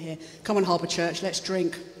 really, isn't it, here? Come on, Harbour Church, let's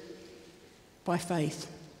drink by faith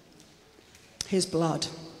his blood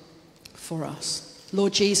for us.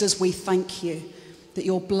 Lord Jesus, we thank you that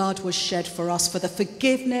your blood was shed for us for the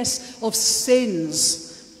forgiveness of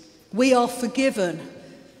sins. We are forgiven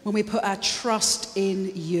when we put our trust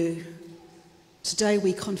in you. Today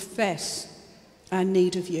we confess our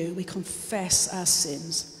need of you. We confess our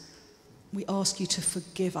sins. We ask you to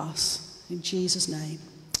forgive us. In Jesus' name,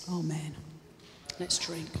 amen. Let's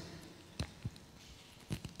drink.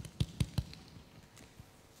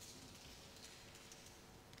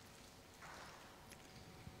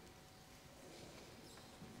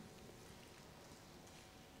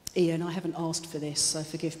 Ian, I haven't asked for this, so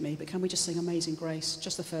forgive me, but can we just sing Amazing Grace?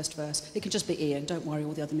 Just the first verse. It can just be Ian, don't worry,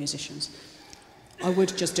 all the other musicians. I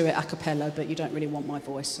would just do it a cappella, but you don't really want my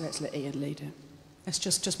voice, so let's let Ian lead it. Let's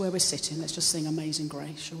just where we're sitting, let's just sing Amazing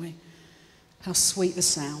Grace, shall we? How sweet the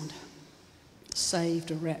sound,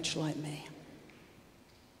 saved a wretch like me.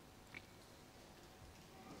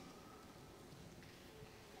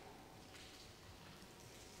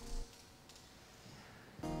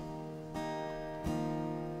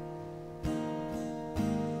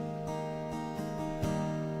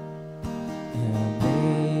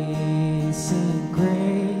 Amazing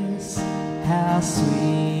grace, how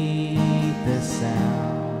sweet the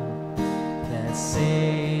sound that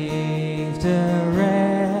saved a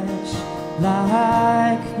wretch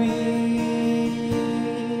like me.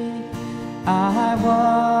 I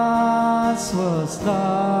once was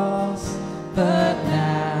lost, but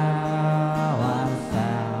now I'm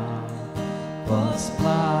found. Was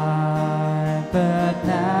blind, but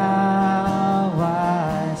now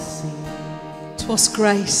I see. 'Twas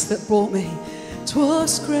grace that brought me.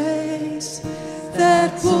 'Twas grace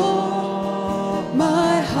that brought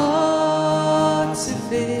my heart to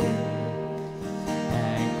fear.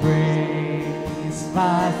 And grace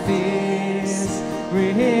my fears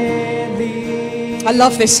relieve. I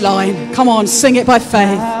love this line. Come on, sing it by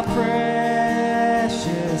faith. How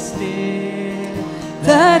precious did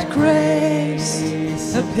That grace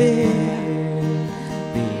appear.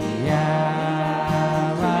 the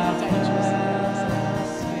hour of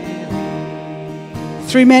first belief.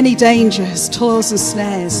 Through many dangers, toils and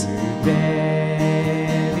snares.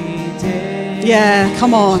 Many days, Yeah,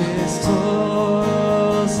 come on.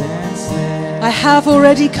 toils and snares. I have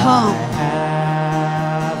already come.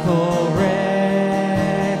 Have already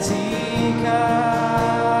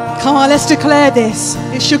come. Come on, let's declare this.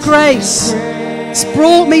 It's your grace. It's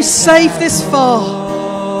brought me safe this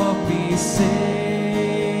far. Be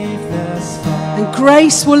safe thus far. And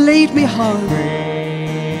grace will lead me home.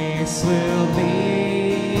 Grace will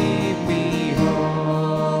lead me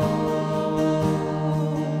home.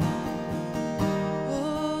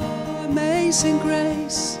 Oh, amazing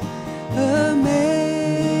grace.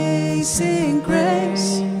 Amazing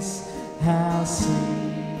grace. How sweet.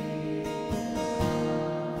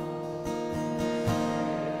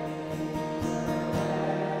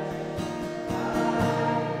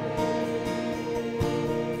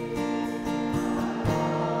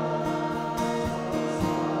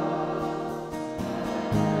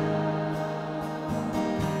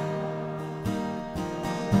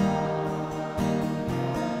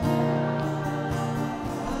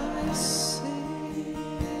 I see.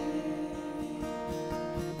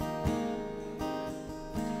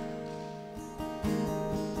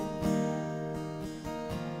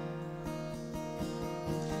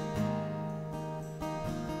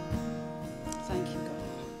 Thank you, God.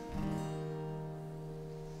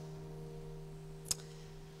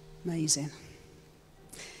 Amazing.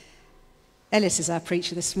 Ellis is our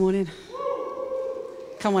preacher this morning.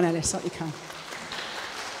 Come on, Ellis, up you come.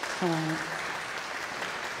 Come on.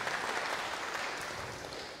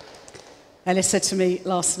 Ellis said to me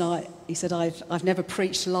last night, he said, I've never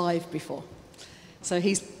preached live before. So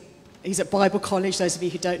he's at Bible College. Those of you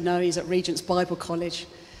who don't know, he's at Regent's Bible College.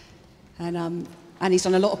 And he's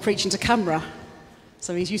done a lot of preaching to camera.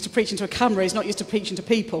 So he's used to preaching to a camera. He's not used to preaching to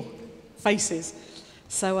people, faces.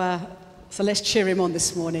 So let's cheer him on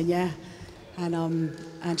this morning, yeah? And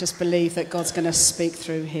just believe that God's going to speak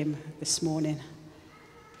through him this morning.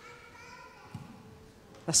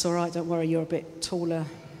 That's all right, don't worry, you're a bit taller.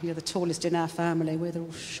 You're the tallest in our family. We're the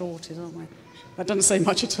all shortest, aren't we? That doesn't say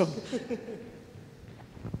much at all.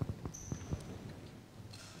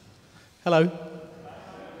 Hello.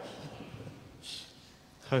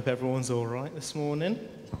 Hope everyone's all right this morning.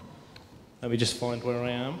 Let me just find where I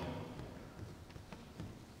am.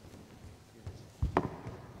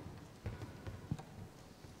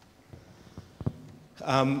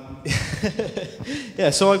 Yeah,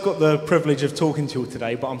 so I've got the privilege of talking to you all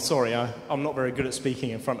today, but I'm sorry, I'm not very good at speaking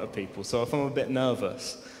in front of people, so if I'm a bit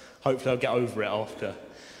nervous, hopefully I'll get over it after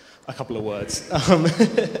a couple of words.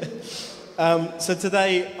 So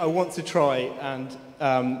today I want to try and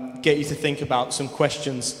get you to think about some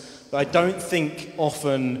questions that I don't think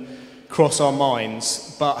often cross our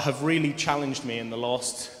minds, but have really challenged me in the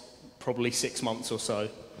last probably 6 months or so.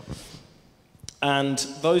 And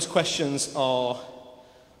those questions are: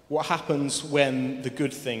 what happens when the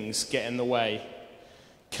good things get in the way?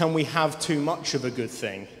 Can we have too much of a good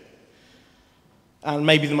thing? And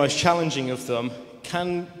maybe the most challenging of them,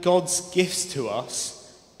 can God's gifts to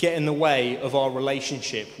us get in the way of our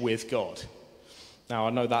relationship with God? Now, I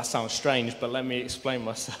know that sounds strange, but let me explain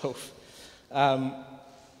myself.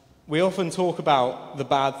 We often talk about the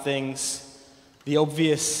bad things, the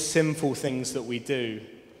obvious sinful things that we do,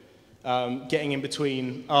 getting in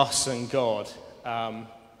between us and God.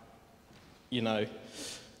 You know,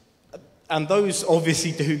 and those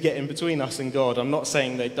obviously do get in between us and God. I'm not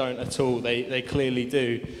saying they don't at all, they clearly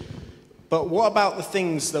do. But what about the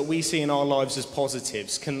things that we see in our lives as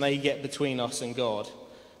positives? Can they get between us and God?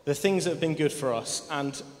 The things that have been good for us.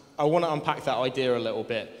 And I want to unpack that idea a little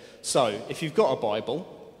bit. So, if you've got a Bible,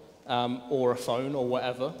 or a phone, or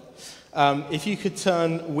whatever, if you could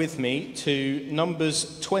turn with me to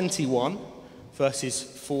Numbers 21, verses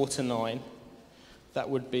 4 to 9. That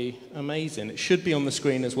would be amazing. It should be on the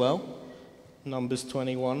screen as well. Numbers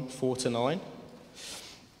 21, 4 to 9.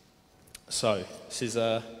 So, this is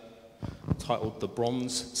titled The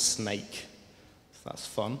Bronze Snake. That's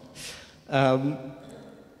fun.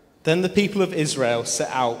 Then the people of Israel set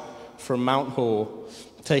out from Mount Hor,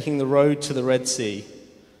 taking the road to the Red Sea,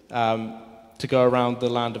 to go around the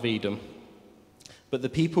land of Edom. But the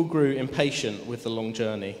people grew impatient with the long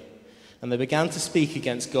journey, and they began to speak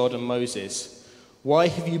against God and Moses. Why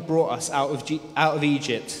have you brought us out of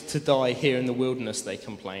Egypt to die here in the wilderness, they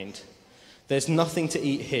complained. There's nothing to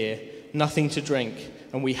eat here, nothing to drink,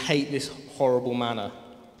 and we hate this horrible manna.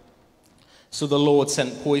 So the Lord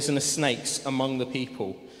sent poisonous snakes among the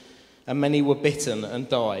people, and many were bitten and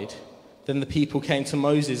died. Then the people came to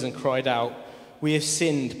Moses and cried out, "We have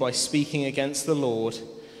sinned by speaking against the Lord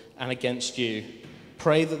and against you.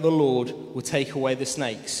 Pray that the Lord will take away the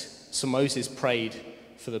snakes." So Moses prayed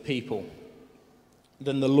for the people.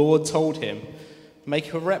 Then the Lord told him,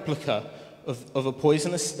 "Make a replica of a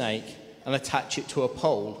poisonous snake and attach it to a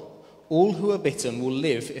pole. All who are bitten will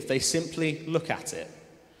live if they simply look at it."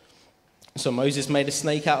 So Moses made a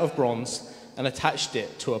snake out of bronze and attached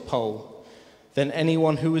it to a pole. Then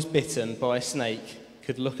anyone who was bitten by a snake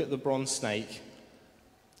could look at the bronze snake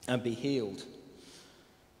and be healed.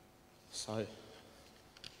 So,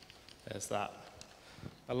 there's that.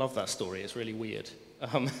 I love that story. It's really weird.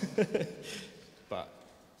 But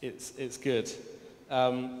it's good.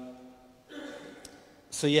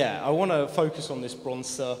 So yeah, I want to focus on this bronze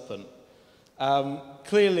serpent.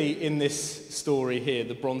 Clearly in this story here,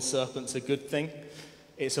 the bronze serpent's a good thing.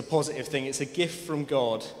 It's a positive thing. It's a gift from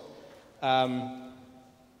God. And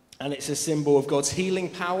it's a symbol of God's healing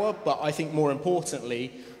power, but I think more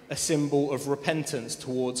importantly, a symbol of repentance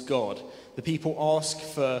towards God. The people ask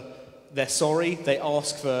for, they're sorry, they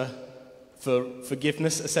ask for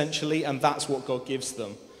forgiveness essentially, and that's what God gives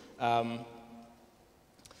them. And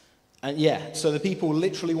yeah, so the people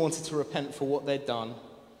literally wanted to repent for what they'd done,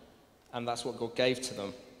 and that's what God gave to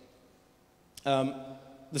them.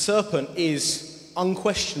 The serpent is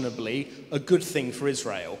unquestionably a good thing for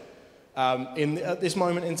Israel. At this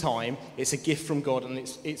moment in time, it's a gift from God, and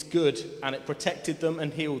it's good, and it protected them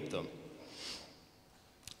and healed them.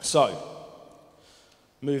 So,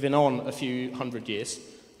 moving on a few hundred years.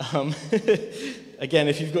 Again,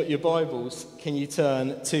 if you've got your Bibles, can you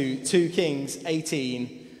turn to 2 Kings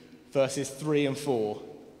 18, verses 3 and 4.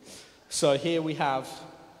 So here we have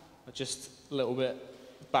just a little bit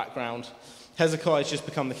background. Hezekiah's just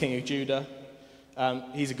become the king of Judah.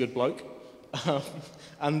 He's a good bloke.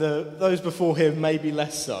 And those before him maybe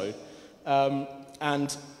less so.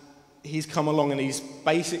 And he's come along and he's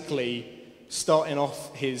basically starting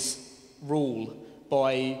off his rule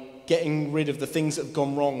by getting rid of the things that have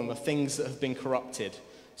gone wrong and the things that have been corrupted.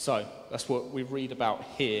 So that's what we read about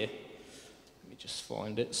here. Let me just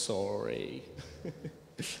find it, sorry.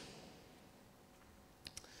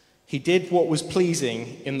 He did what was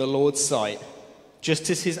pleasing in the Lord's sight, just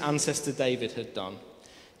as his ancestor David had done.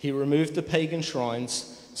 He removed the pagan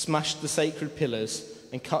shrines, smashed the sacred pillars,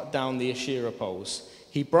 and cut down the Asherah poles.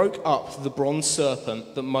 He broke up the bronze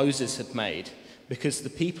serpent that Moses had made, because the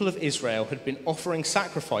people of Israel had been offering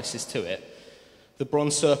sacrifices to it. The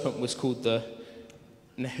bronze serpent was called the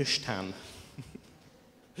Nehushtan.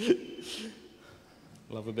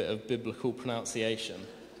 Love a bit of biblical pronunciation.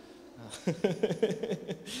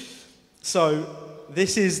 So,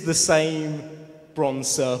 this is the same bronze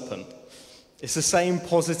serpent. It's the same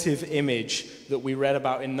positive image that we read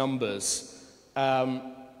about in Numbers.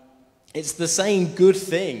 It's the same good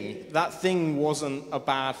thing. That thing wasn't a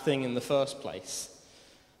bad thing in the first place.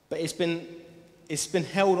 But it's been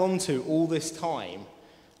held on to all this time,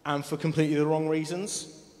 and for completely the wrong reasons.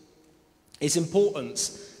 Its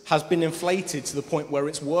importance has been inflated to the point where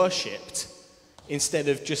it's worshipped instead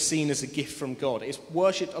of just seen as a gift from God. It's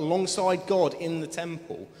worshipped alongside God in the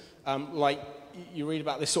temple. Like you read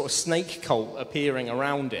about this sort of snake cult appearing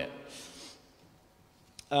around it.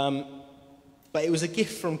 But it was a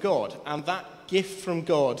gift from God, and that gift from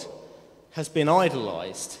God has been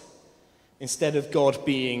idolized instead of God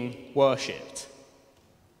being worshipped.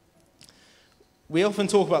 We often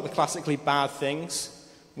talk about the classically bad things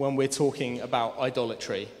when we're talking about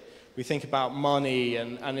idolatry. We think about money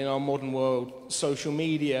and in our modern world, social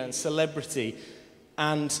media and celebrity.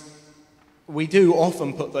 And we do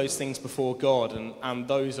often put those things before God, and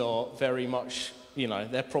those are very much,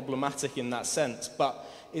 they're problematic in that sense. But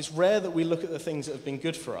it's rare that we look at the things that have been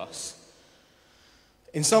good for us.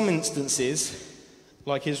 In some instances,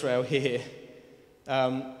 like Israel here,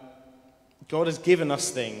 God has given us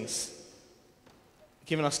things,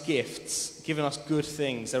 given us gifts, given us good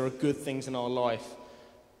things. There are good things in our life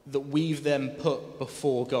that we've then put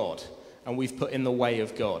before God, and we've put in the way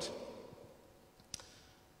of God.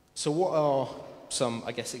 So what are some,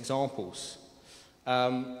 examples?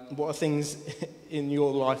 What are things in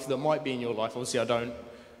your life that might be in your life? Obviously, I don't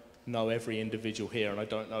know every individual here, and I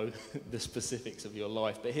don't know the specifics of your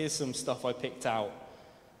life, but here's some stuff I picked out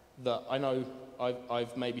that I know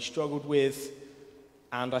I've maybe struggled with,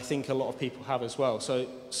 and I think a lot of people have as well. So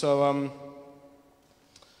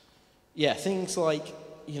yeah, things like,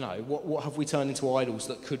 what have we turned into idols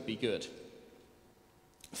that could be good?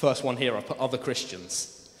 First one here, I put other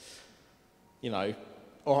Christians.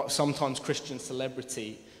 Or sometimes Christian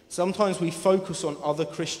celebrity. Sometimes we focus on other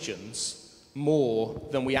Christians more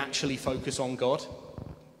than we actually focus on God.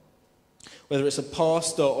 Whether it's a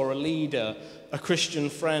pastor or a leader, a Christian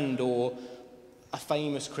friend or a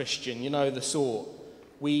famous Christian, the sort.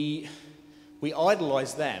 We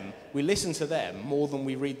idolize them, we listen to them more than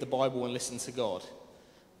we read the Bible and listen to God.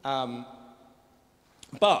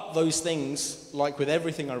 But those things, like with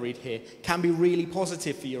everything I read here, can be really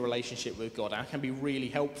positive for your relationship with God and can be really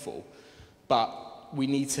helpful. But we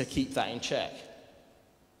need to keep that in check.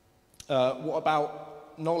 What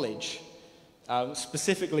about knowledge?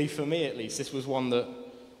 Specifically for me, at least, this was one that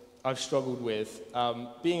I've struggled with.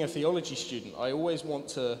 Being a theology student, I always want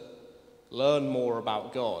to learn more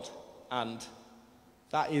about God. And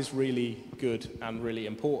that is really good and really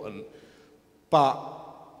important. But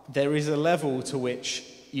there is a level to which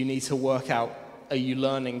you need to work out, are you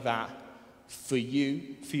learning that for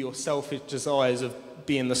you, for your selfish desires of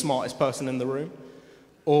being the smartest person in the room?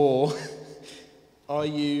 Or are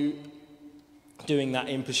you doing that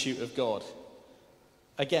in pursuit of God?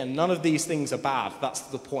 Again, none of these things are bad. That's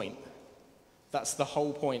the point. That's the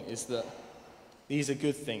whole point, is that these are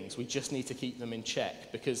good things. We just need to keep them in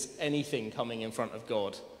check, because anything coming in front of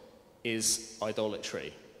God is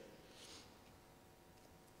idolatry.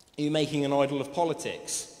 Are you making an idol of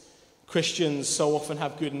politics? Christians so often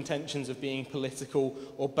have good intentions of being political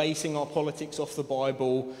or basing our politics off the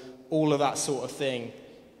Bible, all of that sort of thing.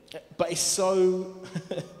 But it's so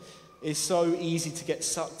it's so easy to get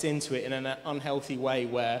sucked into it in an unhealthy way,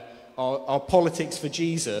 where our politics for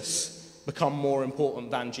Jesus become more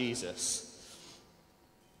important than Jesus.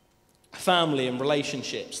 Family and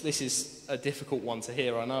relationships. This is a difficult one to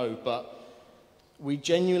hear, I know, but we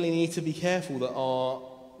genuinely need to be careful that our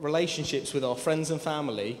relationships with our friends and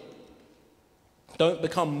family don't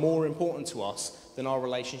become more important to us than our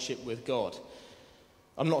relationship with God.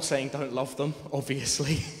 I'm not saying don't love them,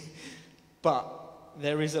 obviously, but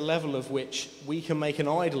there is a level of which we can make an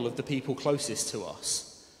idol of the people closest to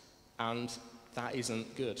us, and that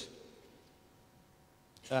isn't good.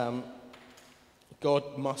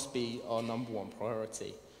 God must be our number one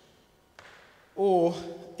priority. Or,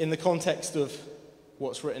 in the context of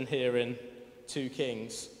what's written here in 2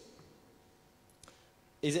 Kings,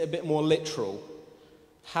 is it a bit more literal?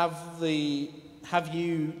 Have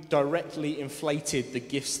you directly inflated the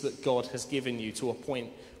gifts that God has given you to a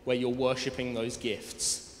point where you're worshipping those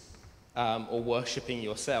gifts, or worshipping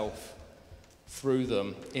yourself through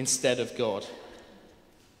them instead of God?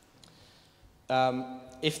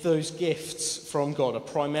 If those gifts from God are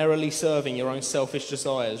primarily serving your own selfish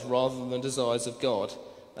desires rather than the desires of God,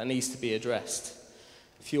 that needs to be addressed.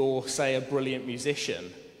 If you're, say, a brilliant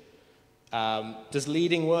musician, does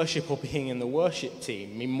leading worship or being in the worship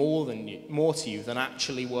team mean more to you than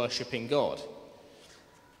actually worshipping God?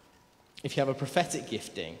 If you have a prophetic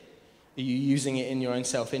gifting, are you using it in your own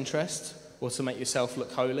self-interest or to make yourself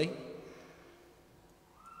look holy?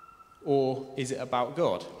 Or is it about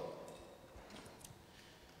God?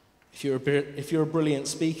 If you're a brilliant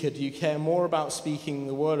speaker, do you care more about speaking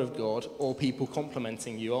the word of God or people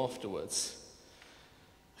complimenting you afterwards?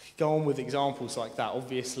 I could go on with examples like that.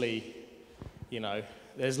 Obviously,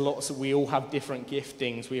 there's lots we all have different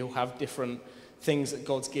giftings. We all have different things that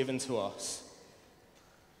God's given to us.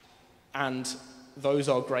 And those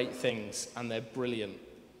are great things and they're brilliant.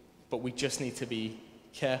 But we just need to be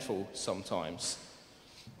careful sometimes.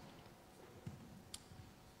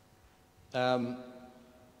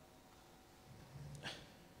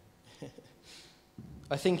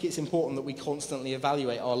 I think it's important that we constantly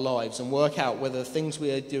evaluate our lives and work out whether the things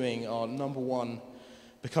we are doing are, number one,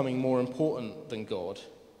 becoming more important than God,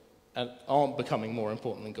 and aren't becoming more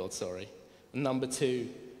important than God, and number two,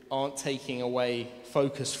 aren't taking away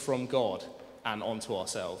focus from God and onto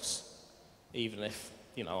ourselves, even if,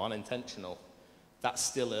 unintentional. That's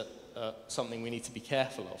still something we need to be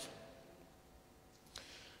careful of.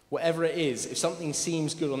 Whatever it is, if something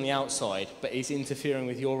seems good on the outside but is interfering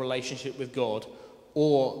with your relationship with God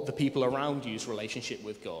or the people around you's relationship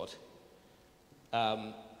with God,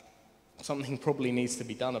 something probably needs to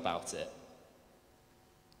be done about it.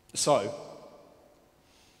 So,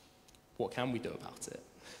 what can we do about it?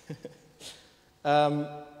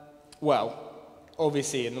 Well,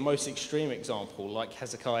 obviously, in the most extreme example, like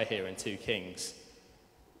Hezekiah here in 2 Kings,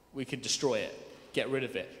 we could destroy it, get rid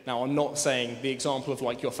of it. Now, I'm not saying the example of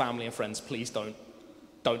like your family and friends, please don't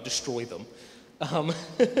destroy them.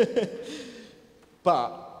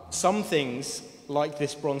 But some things, like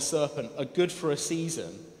this bronze serpent, are good for a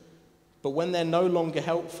season, But when they're no longer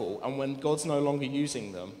helpful and when God's no longer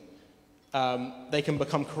using them, they can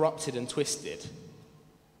become corrupted and twisted.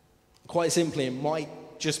 Quite simply, it might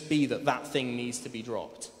just be that that thing needs to be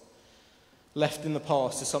dropped. Left in the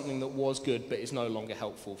past is something that was good but is no longer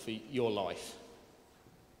helpful for your life.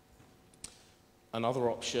 Another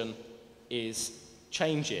option is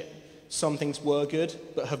change it. Some things were good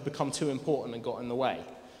but have become too important and got in the way.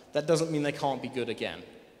 That doesn't mean they can't be good again.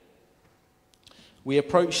 We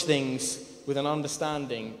approach things with an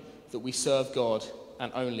understanding that we serve God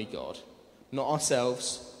and only God, not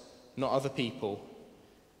ourselves, not other people.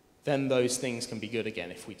 Then those things can be good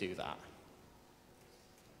again if we do that.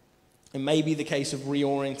 It may be the case of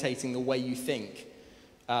reorientating the way you think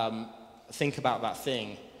about that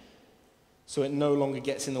thing, so it no longer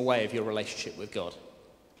gets in the way of your relationship with God.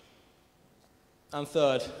 And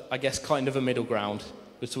third, I guess kind of a middle ground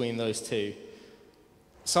between those two.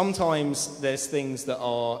 Sometimes there's things that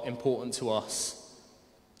are important to us,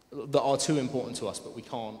 that are too important to us, but we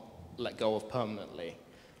can't let go of permanently.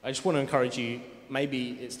 I just want to encourage you,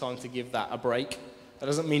 maybe it's time to give that a break. That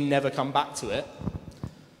doesn't mean never come back to it.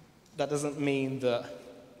 That doesn't mean that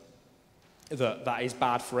is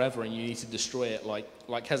bad forever and you need to destroy it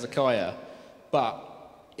like Hezekiah. But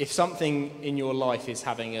if something in your life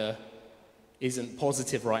isn't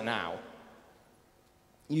positive right now,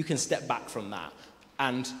 you can step back from that.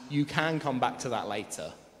 And you can come back to that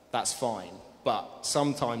later. That's fine. But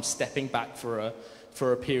sometimes stepping back for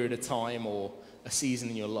a period of time or a season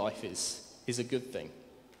in your life is a good thing.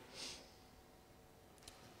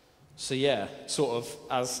 So yeah, sort of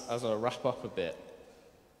as I wrap up a bit,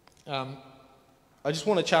 I just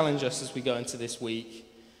want to challenge us as we go into this week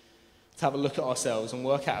to have a look at ourselves and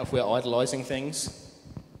work out if we're idolizing things.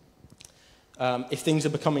 If things are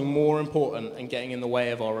becoming more important and getting in the way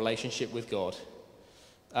of our relationship with God.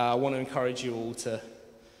 I want to encourage you all to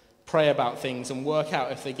pray about things and work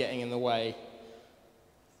out if they're getting in the way.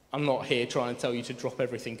 I'm not here trying to tell you to drop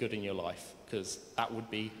everything good in your life, because that would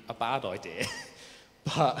be a bad idea.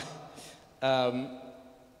 But I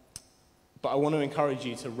want to encourage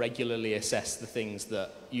you to regularly assess the things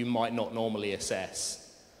that you might not normally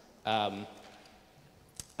assess. And,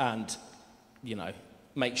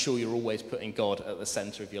 make sure you're always putting God at the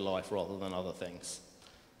center of your life rather than other things.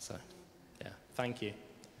 So, yeah, thank you.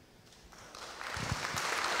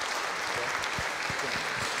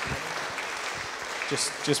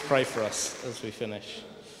 Just pray for us as we finish.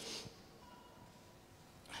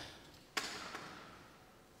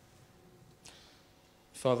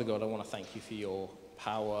 Father God, I want to thank you for your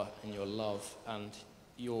power and your love and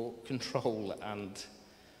your control and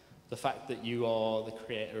the fact that you are the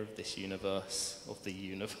creator of this universe, of the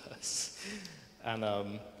universe.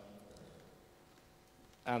 And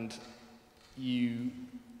you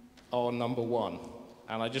are number one.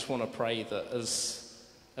 And I just want to pray that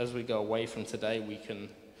as we go away from today, we can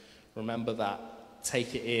remember that,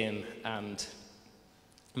 take it in, and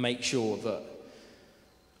make sure that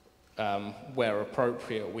where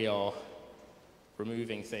appropriate we are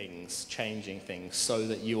removing things, changing things, so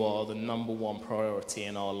that you are the number one priority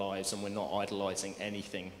in our lives and we're not idolizing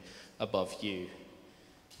anything above you,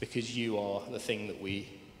 because you are the thing that we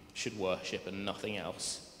should worship and nothing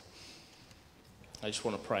else. I just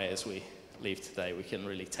want to pray as we leave today, we can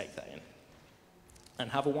really take that in. And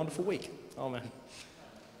have a wonderful week. Amen.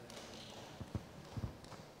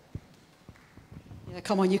 Yeah,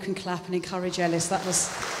 come on, you can clap and encourage Ellis. That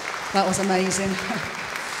was amazing.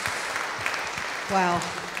 Wow.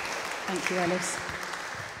 Thank you, Ellis.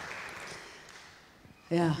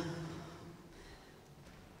 Yeah.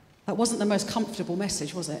 That wasn't the most comfortable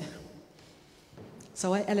message, was it?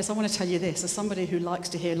 So, Ellis, I want to tell you this. As somebody who likes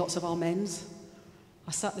to hear lots of amens,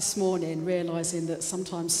 I sat this morning realising that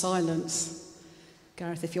sometimes silence,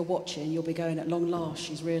 Gareth, if you're watching, you'll be going, at long last,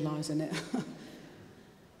 she's realising it.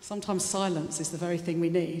 Sometimes silence is the very thing we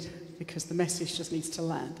need, because the message just needs to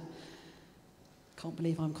land. Can't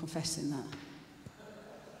believe I'm confessing that.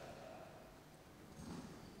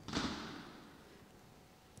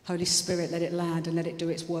 Holy Spirit, let it land and let it do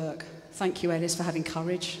its work. Thank you, Ellis, for having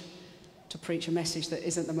courage to preach a message that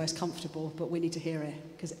isn't the most comfortable, but we need to hear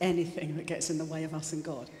it, because anything that gets in the way of us and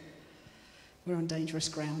God, we're on dangerous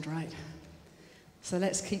ground, right? So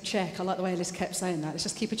let's keep check. I like the way Ellis kept saying that. Let's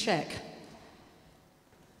just keep a check.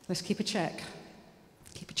 Let's keep a check.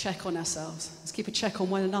 Keep a check on ourselves. Let's keep a check on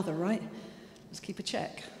one another, right? Let's keep a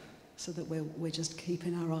check so that we're just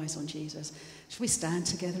keeping our eyes on Jesus. Should we stand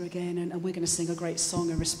together again? And we're going to sing a great song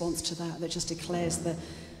in response to that just declares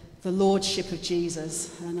the lordship of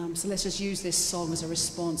Jesus. And so let's just use this song as a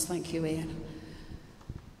response. Thank you, Ian.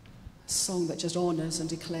 A song that just honours and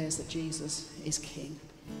declares that Jesus is King.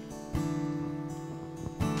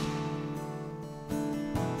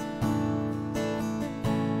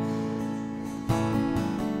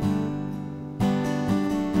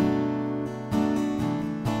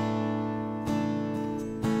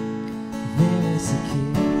 There is a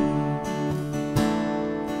King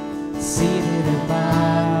seated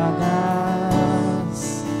among us.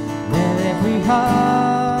 Let every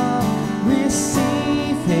heart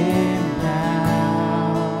receive Him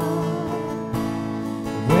now.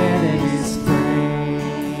 Where there is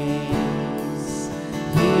praise,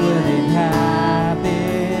 He will inhabit,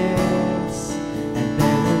 and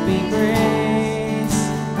there will be grace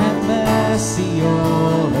and mercy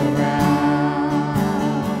all around.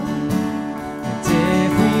 And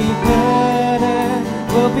every burden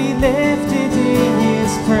will be lifted in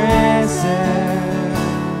His presence,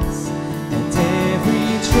 and every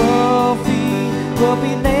trophy will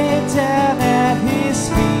be laid down at His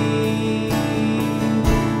feet.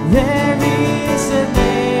 There is a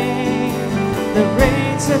name that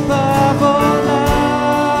reigns above all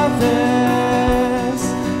others,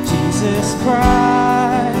 Jesus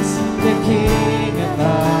Christ, the King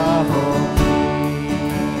above all kings.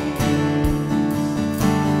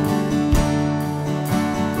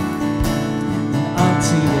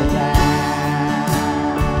 Unto the Lamb,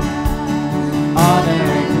 honor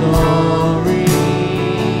and glory,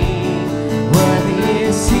 worthy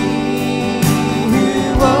is He who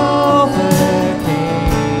overcame.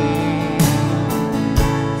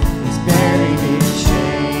 He's buried in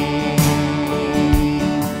shame,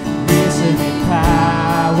 risen in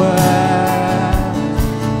power.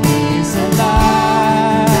 He is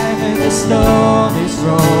alive, and the stone is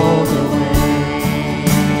rolled away.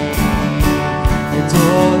 And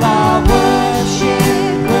all our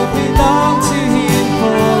worship will belong to Him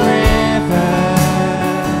forever.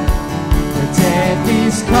 The death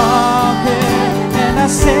is conquered, and our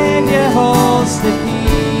Savior holds the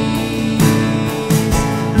peace.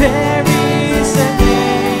 There is a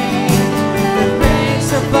name that reigns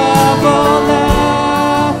above all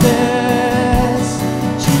others,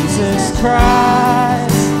 Jesus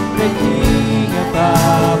Christ, the King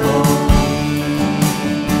above all kings.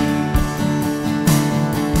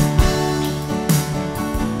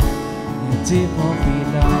 And it won't be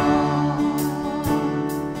long,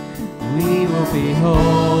 we will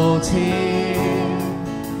behold Him,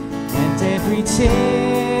 and every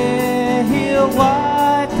tear He'll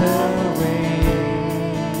wipe away.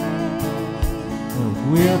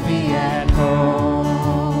 We'll be at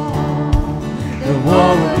home, the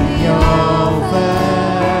war will be over,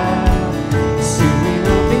 soon we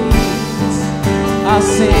will meet our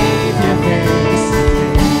Savior face to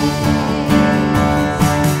face.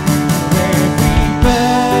 Where every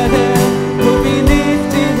burden will be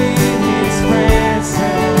lifted in His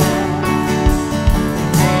presence,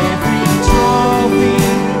 every trophy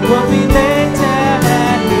will be laid down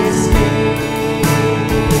at His feet.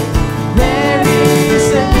 There is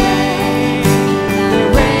a name that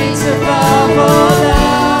reigns above all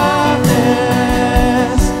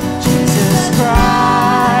others, Jesus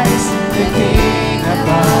Christ, the King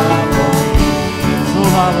above all kings.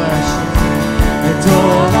 All our worship, and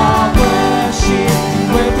all our worship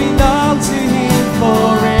will belong to Him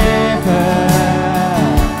forever.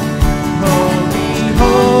 Holy,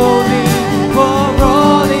 holy, for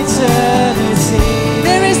all eternity.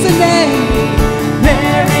 There is a name.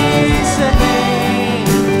 There is a name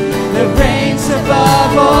that reigns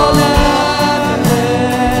above all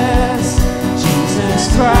others, Jesus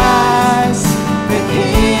Christ, the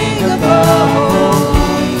King above all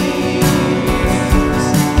kings.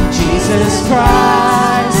 Jesus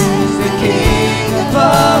Christ, the King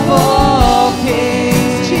above all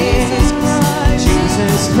kings.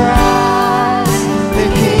 Jesus Christ, the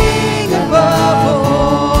King above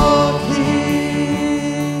all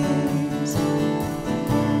kings.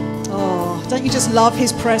 Oh, don't you just love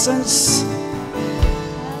His presence?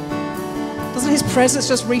 Doesn't His presence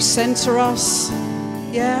just recenter us?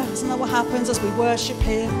 Yeah, isn't that what happens as we worship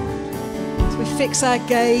Him? As we fix our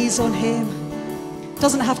gaze on Him. It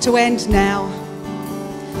doesn't have to end now.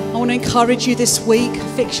 I want to encourage you this week,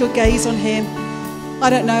 fix your gaze on Him. I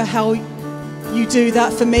don't know how you do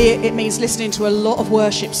that. For me, it means listening to a lot of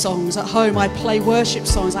worship songs. At home, I play worship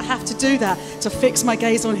songs. I have to do that to fix my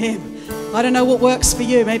gaze on Him. I don't know what works for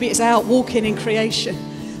you. Maybe it's out walking in creation.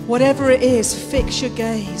 Whatever it is, fix your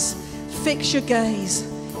gaze. Fix your gaze.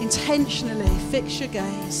 Intentionally fix your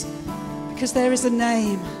gaze. Because there is a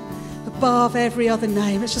name above every other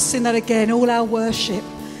name. Let's just sing that again. All our worship.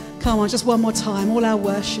 Come on, just one more time. All our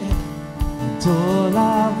worship. And all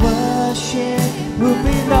our worship will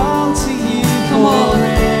belong to You Come on.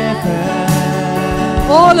 forever.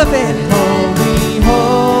 All all of it. Holy,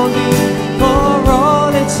 holy, for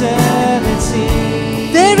all eternity.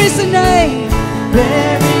 There is a name.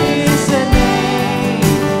 There is a name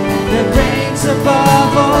that reigns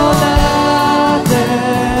above all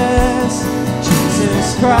others.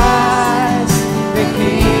 Jesus Christ, the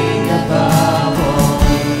King above all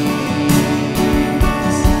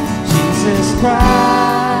kings. Jesus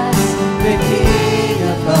Christ, the King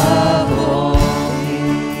above all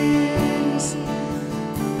kings.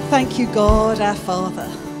 Thank you, God, our Father.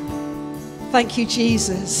 Thank you,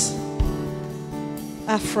 Jesus,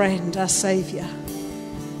 our friend, our Saviour.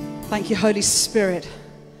 Thank you, Holy Spirit,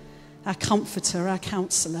 our comforter, our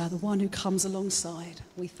counselor, the one who comes alongside.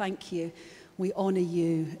 We thank you. We honour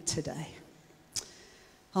you today.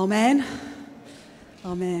 Amen.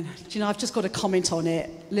 Amen. Do you know, I've just got a comment on it.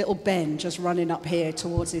 Little Ben just running up here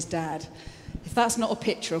towards his dad. If that's not a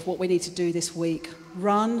picture of what we need to do this week,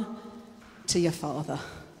 run to your Father,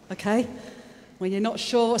 okay? When you're not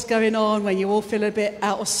sure what's going on, when you all feel a bit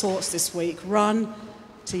out of sorts this week, run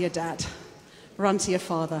to your dad. Run to your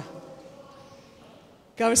Father.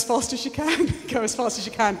 Go as fast as you can. Go as fast as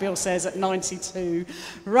you can, Bill says at 92.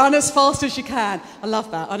 Run as fast as you can. I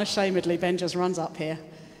love that. Unashamedly, Ben just runs up here.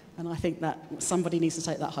 And I think that somebody needs to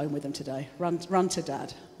take that home with them today. Run to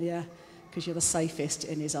Dad, yeah? Because you're the safest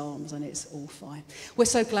in his arms and it's all fine. We're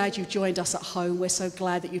so glad you've joined us at home. We're so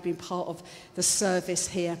glad that you've been part of the service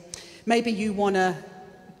here. Maybe you want to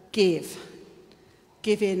give.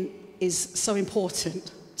 Giving is so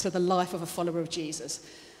important to the life of a follower of Jesus.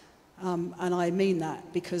 And I mean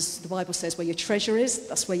that because the Bible says where your treasure is,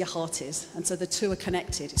 that's where your heart is. And so the two are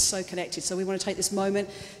connected. It's so connected. So we want to take this moment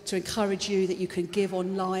to encourage you that you can give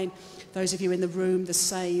online. Those of you in the room, the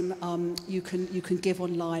same. You can give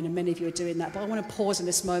online, and many of you are doing that. But I want to pause in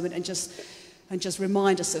this moment and just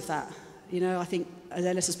remind us of that. You know, I think as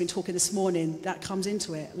Ellis has been talking this morning, that comes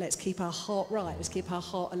into it. Let's keep our heart right. Let's keep our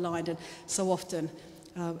heart aligned. And so often,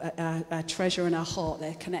 our treasure and our heart,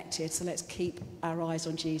 they're connected. So let's keep our eyes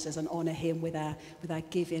on Jesus and honour him with our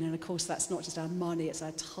giving. And of course, that's not just our money, it's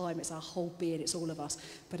our time, it's our whole being, it's all of us,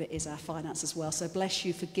 but it is our finance as well. So bless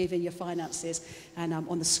you for giving your finances. And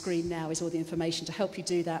on the screen now is all the information to help you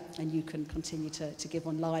do that, and you can continue to give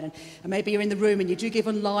online. And maybe you're in the room and you do give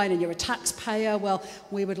online and you're a taxpayer. Well,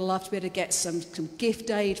 we would love to be able to get some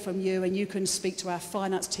gift aid from you, and you can speak to our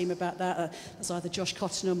finance team about that. That's either Josh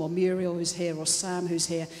Cottenham or Muriel who's here, or Sam who's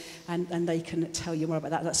here, and they can tell you more about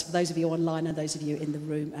that. That's for those of you online and those of you in the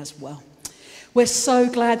room as well. We're so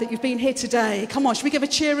glad that you've been here today. Come on, should we give a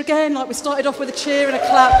cheer again? Like we started off with a cheer and a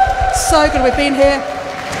clap. So good we've been here.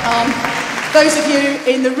 Those of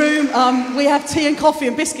you in the room, we have tea and coffee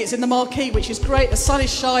and biscuits in the marquee, which is great. The sun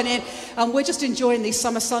is shining. We're just enjoying these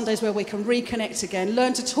summer Sundays where we can reconnect again,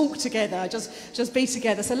 learn to talk together, just be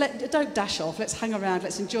together. So don't dash off. Let's hang around.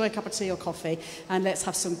 Let's enjoy a cup of tea or coffee, and let's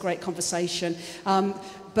have some great conversation.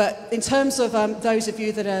 But in terms of those of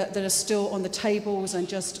you that are still on the tables and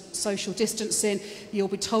just social distancing, you'll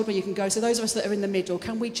be told where you can go. So those of us that are in the middle,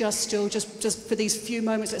 can we just for these few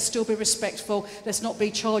moments, let's still be respectful. Let's not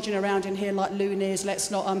be charging around in here like loonies. Let's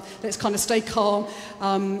kind of stay calm,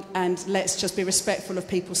 and let's just be respectful of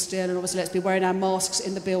people still. And obviously, let's be wearing our masks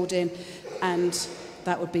in the building, and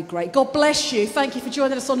that would be great. God bless you. Thank you for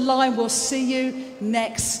joining us online. We'll see you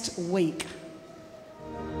next week.